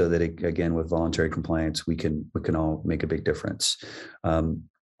 so that again, with voluntary compliance, we can all make a big difference.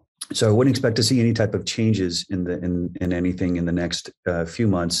 So I wouldn't expect to see any type of changes in anything in the next few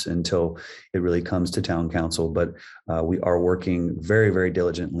months until it really comes to town council. But we are working very, very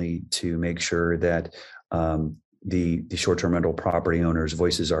diligently to make sure that the short-term rental property owners'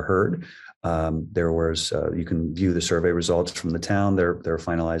 voices are heard. You can view the survey results from the town. They're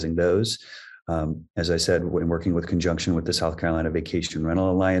finalizing those. As I said, when working with conjunction with the South Carolina Vacation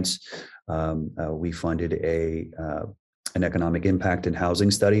Rental Alliance, we funded an economic impact and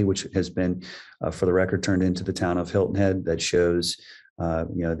housing study, which has been, for the record, turned into the town of Hilton Head, that shows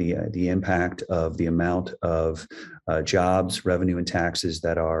the impact of the amount of jobs, revenue, and taxes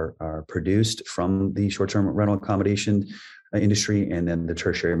that are produced from the short-term rental accommodation industry, and then the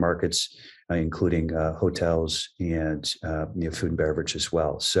tertiary markets, including hotels and food and beverage as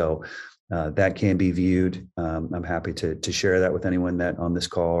well. So that can be viewed. I'm happy to share that with anyone that on this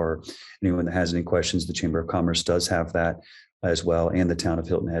call or anyone that has any questions. The Chamber of Commerce does have that as well, and the town of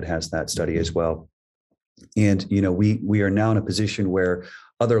Hilton Head has that study as well. And we are now in a position where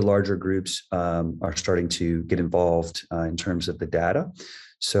other larger groups are starting to get involved in terms of the data.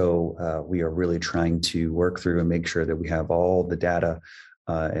 So we are really trying to work through and make sure that we have all the data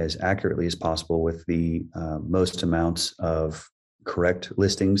as accurately as possible with the most amounts of correct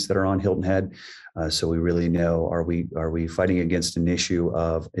listings that are on Hilton Head. So we really know, are we fighting against an issue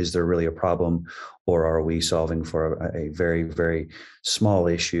of, is there really a problem, or are we solving for a very, very small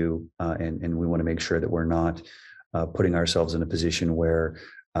issue? And we want to make sure that we're not putting ourselves in a position where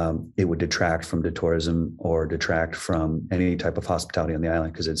it would detract from the tourism or detract from any type of hospitality on the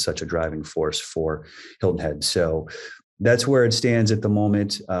island, because it's such a driving force for Hilton Head. So that's where it stands at the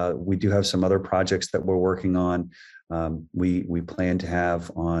moment. We do have some other projects that we're working on. We plan to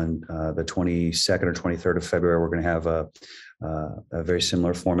have on the 22nd or 23rd of February, we're going to have a very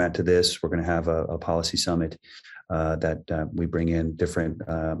similar format to this. We're going to have a policy summit that we bring in different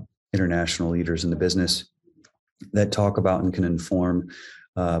international leaders in the business that talk about and can inform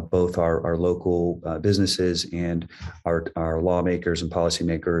both our local businesses and our lawmakers and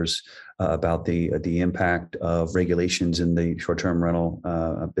policymakers about the impact of regulations in the short-term rental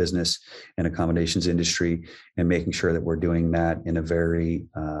business and accommodations industry, and making sure that we're doing that in a very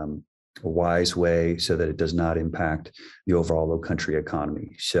wise way so that it does not impact the overall low country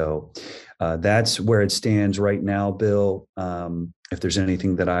economy. So that's where it stands right now, Bill. If there's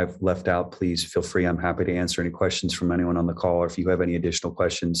anything that I've left out, please feel free. I'm happy to answer any questions from anyone on the call, or if you have any additional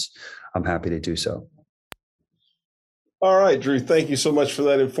questions, I'm happy to do so. All right, Drew, thank you so much for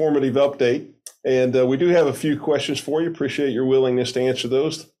that informative update. And we do have a few questions for you. Appreciate your willingness to answer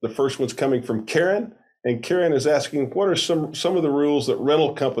those. The first one's coming from Karen. And Karen is asking, what are some of the rules that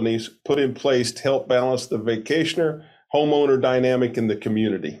rental companies put in place to help balance the vacationer homeowner dynamic in the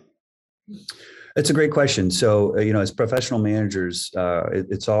community? It's a great question. So, as professional managers,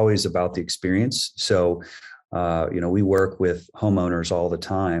 it's always about the experience. So, we work with homeowners all the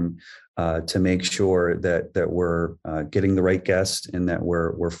time to make sure that we're getting the right guests and that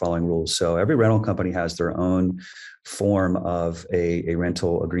we're following rules. So every rental company has their own form of a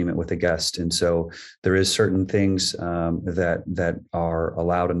rental agreement with a guest. And so there is certain things that are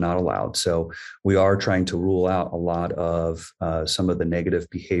allowed and not allowed. So we are trying to rule out a lot of some of the negative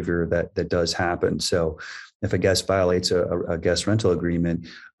behavior that does happen. So if a guest violates a guest rental agreement,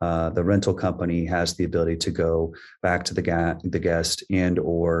 the rental company has the ability to go back to the guest and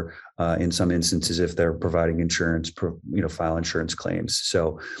or in some instances, if they're providing insurance, file insurance claims.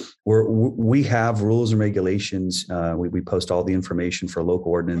 So we have rules and regulations. We post all the information for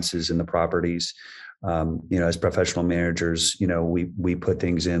local ordinances in the properties. As professional managers, we put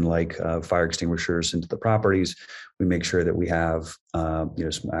things in like fire extinguishers into the properties. We make sure that we have,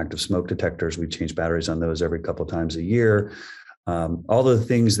 some active smoke detectors. We change batteries on those every couple of times a year. All the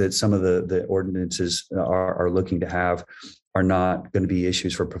things that some of the ordinances are looking to have are not going to be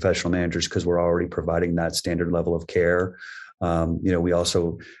issues for professional managers because we're already providing that standard level of care. We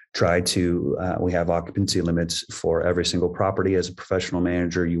also try to, we have occupancy limits for every single property. As a professional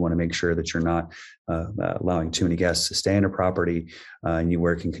manager, you want to make sure that you're not allowing too many guests to stay in a property, and you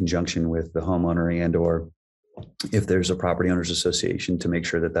work in conjunction with the homeowner and or if there's a property owners association to make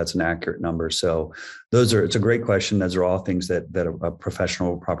sure that that's an accurate number. So it's a great question. Those are all things that a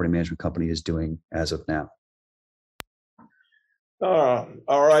professional property management company is doing as of now.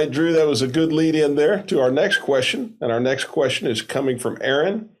 All right, Drew, that was a good lead in there to our next question. And our next question is coming from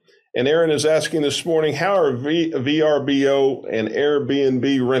Aaron. And Aaron is asking this morning, how are VRBO and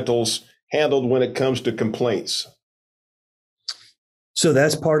Airbnb rentals handled when it comes to complaints? So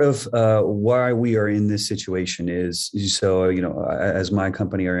that's part of why we are in this situation is, as my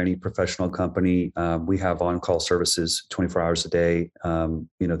company or any professional company, we have on-call services 24 hours a day,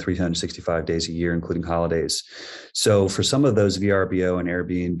 365 days a year, including holidays. So for some of those VRBO and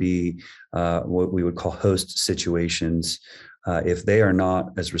Airbnb, what we would call host situations, if they are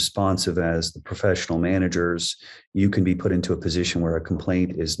not as responsive as the professional managers, you can be put into a position where a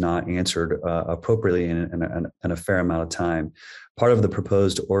complaint is not answered appropriately in a fair amount of time. Part of the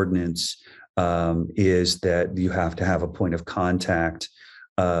proposed ordinance is that you have to have a point of contact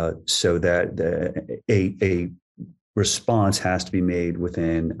so that a response has to be made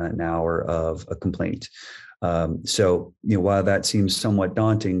within an hour of a complaint. So while that seems somewhat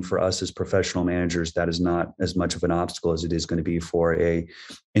daunting for us as professional managers, that is not as much of an obstacle as it is going to be for a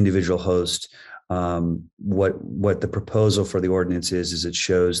individual host. What the proposal for the ordinance is it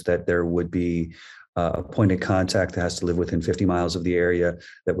shows that there would be a point of contact that has to live within 50 miles of the area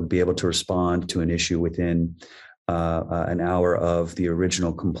that would be able to respond to an issue within an hour of the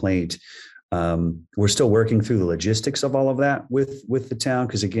original complaint. We're still working through the logistics of all of that with the town,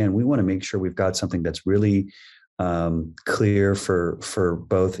 because again, we want to make sure we've got something that's really clear for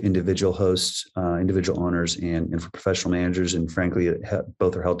both individual hosts, individual owners, and for professional managers. And frankly,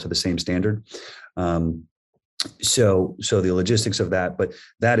 both are held to the same standard. So the logistics of that, but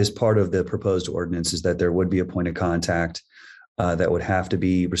that is part of the proposed ordinance, is that there would be a point of contact that would have to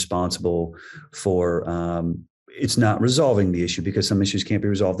be responsible for, it's not resolving the issue because some issues can't be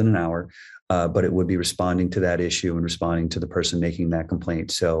resolved in an hour, but it would be responding to that issue and responding to the person making that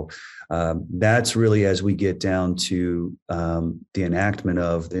complaint. So that's really, as we get down to the enactment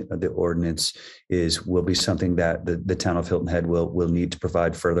of the ordinance, will be something that the town of Hilton Head will need to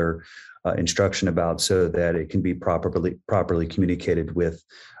provide further instruction about, so that it can be properly communicated with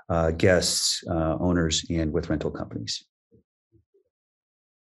guests, owners, and with rental companies.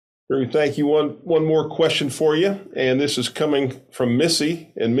 Drew, thank you. One more question for you, and this is coming from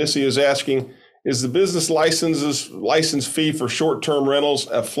Missy, and Missy is asking, is the business license fee for short-term rentals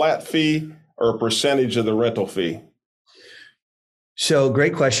a flat fee or a percentage of the rental fee? So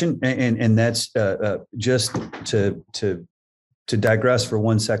great question, and that's just to digress for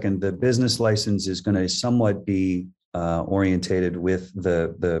 1 second. The business license is going to somewhat be orientated with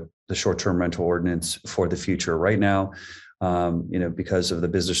the short-term rental ordinance for the future. Right now, because of the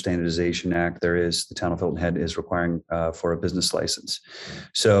Business Standardization Act, the town of Hilton Head is requiring for a business license.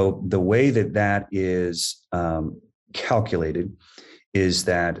 So the way that is calculated is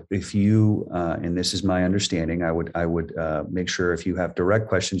that if you, and this is my understanding, I would make sure if you have direct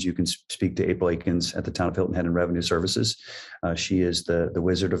questions, you can speak to April Aikens at the town of Hilton Head and Revenue Services. She is the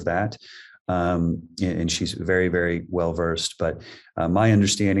wizard of that. And she's very, very well versed. But my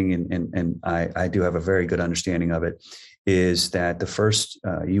understanding, and I do have a very good understanding of it, is that the first,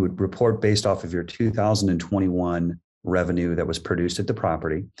 you would report based off of your 2021 revenue that was produced at the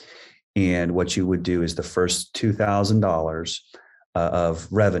property. And what you would do is the first $2,000 of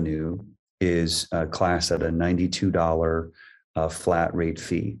revenue is classed at a $92 flat rate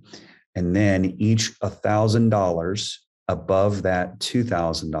fee. And then each $1,000 above that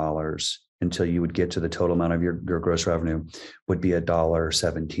 $2,000 until you would get to the total amount of your gross revenue would be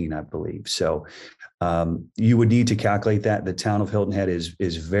 $1.17, I believe. So you would need to calculate that. The town of Hilton Head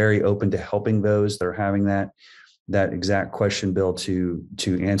is very open to helping those that are having that exact question, Bill, to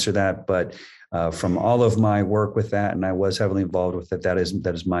answer that. But from all of my work with that, and I was heavily involved with it, that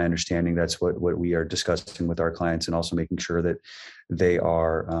is my understanding. That's what we are discussing with our clients, and also making sure that they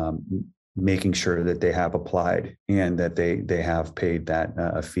are making sure that they have applied and that they have paid that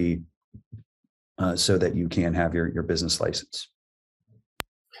a fee so that you can have your business license.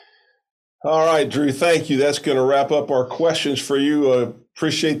 All right, Drew, thank you. That's going to wrap up our questions for you.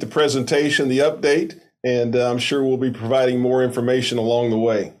 Appreciate the presentation, the update, and I'm sure we'll be providing more information along the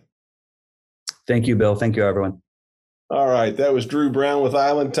way. Thank you, Bill. Thank you, everyone. All right, that was Drew Brown with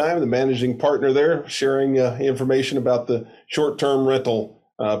Island Time, the managing partner there, sharing information about the short-term rental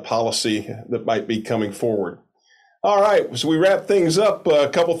policy that might be coming forward. All right, so we wrap things up. A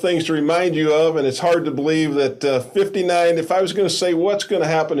couple things to remind you of, and it's hard to believe that 59, if I was going to say what's going to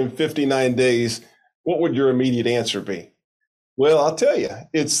happen in 59 days, what would your immediate answer be? Well, I'll tell you,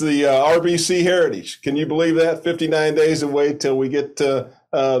 it's the RBC Heritage. Can you believe that? 59 days away till we get the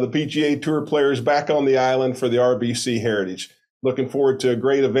PGA Tour players back on the island for the RBC Heritage. Looking forward to a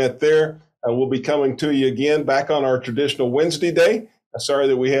great event there. We'll be coming to you again back on our traditional Wednesday day. Sorry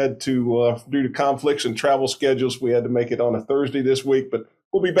that we had to, due to conflicts and travel schedules, we had to make it on a Thursday this week, but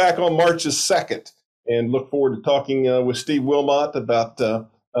we'll be back on March the 2nd and look forward to talking with Steve Wilmot about the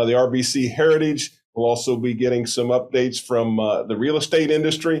RBC Heritage. We'll also be getting some updates from the real estate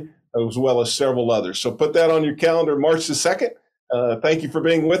industry, as well as several others. So put that on your calendar, March the 2nd. Thank you for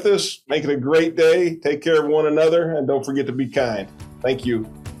being with us. Make it a great day. Take care of one another, and don't forget to be kind. Thank you.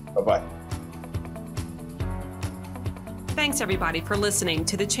 Bye-bye. Thanks, everybody, for listening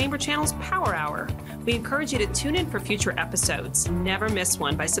to the Chamber Channel's Power Hour. We encourage you to tune in for future episodes. Never miss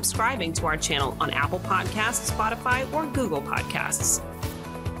one by subscribing to our channel on Apple Podcasts, Spotify, or Google Podcasts.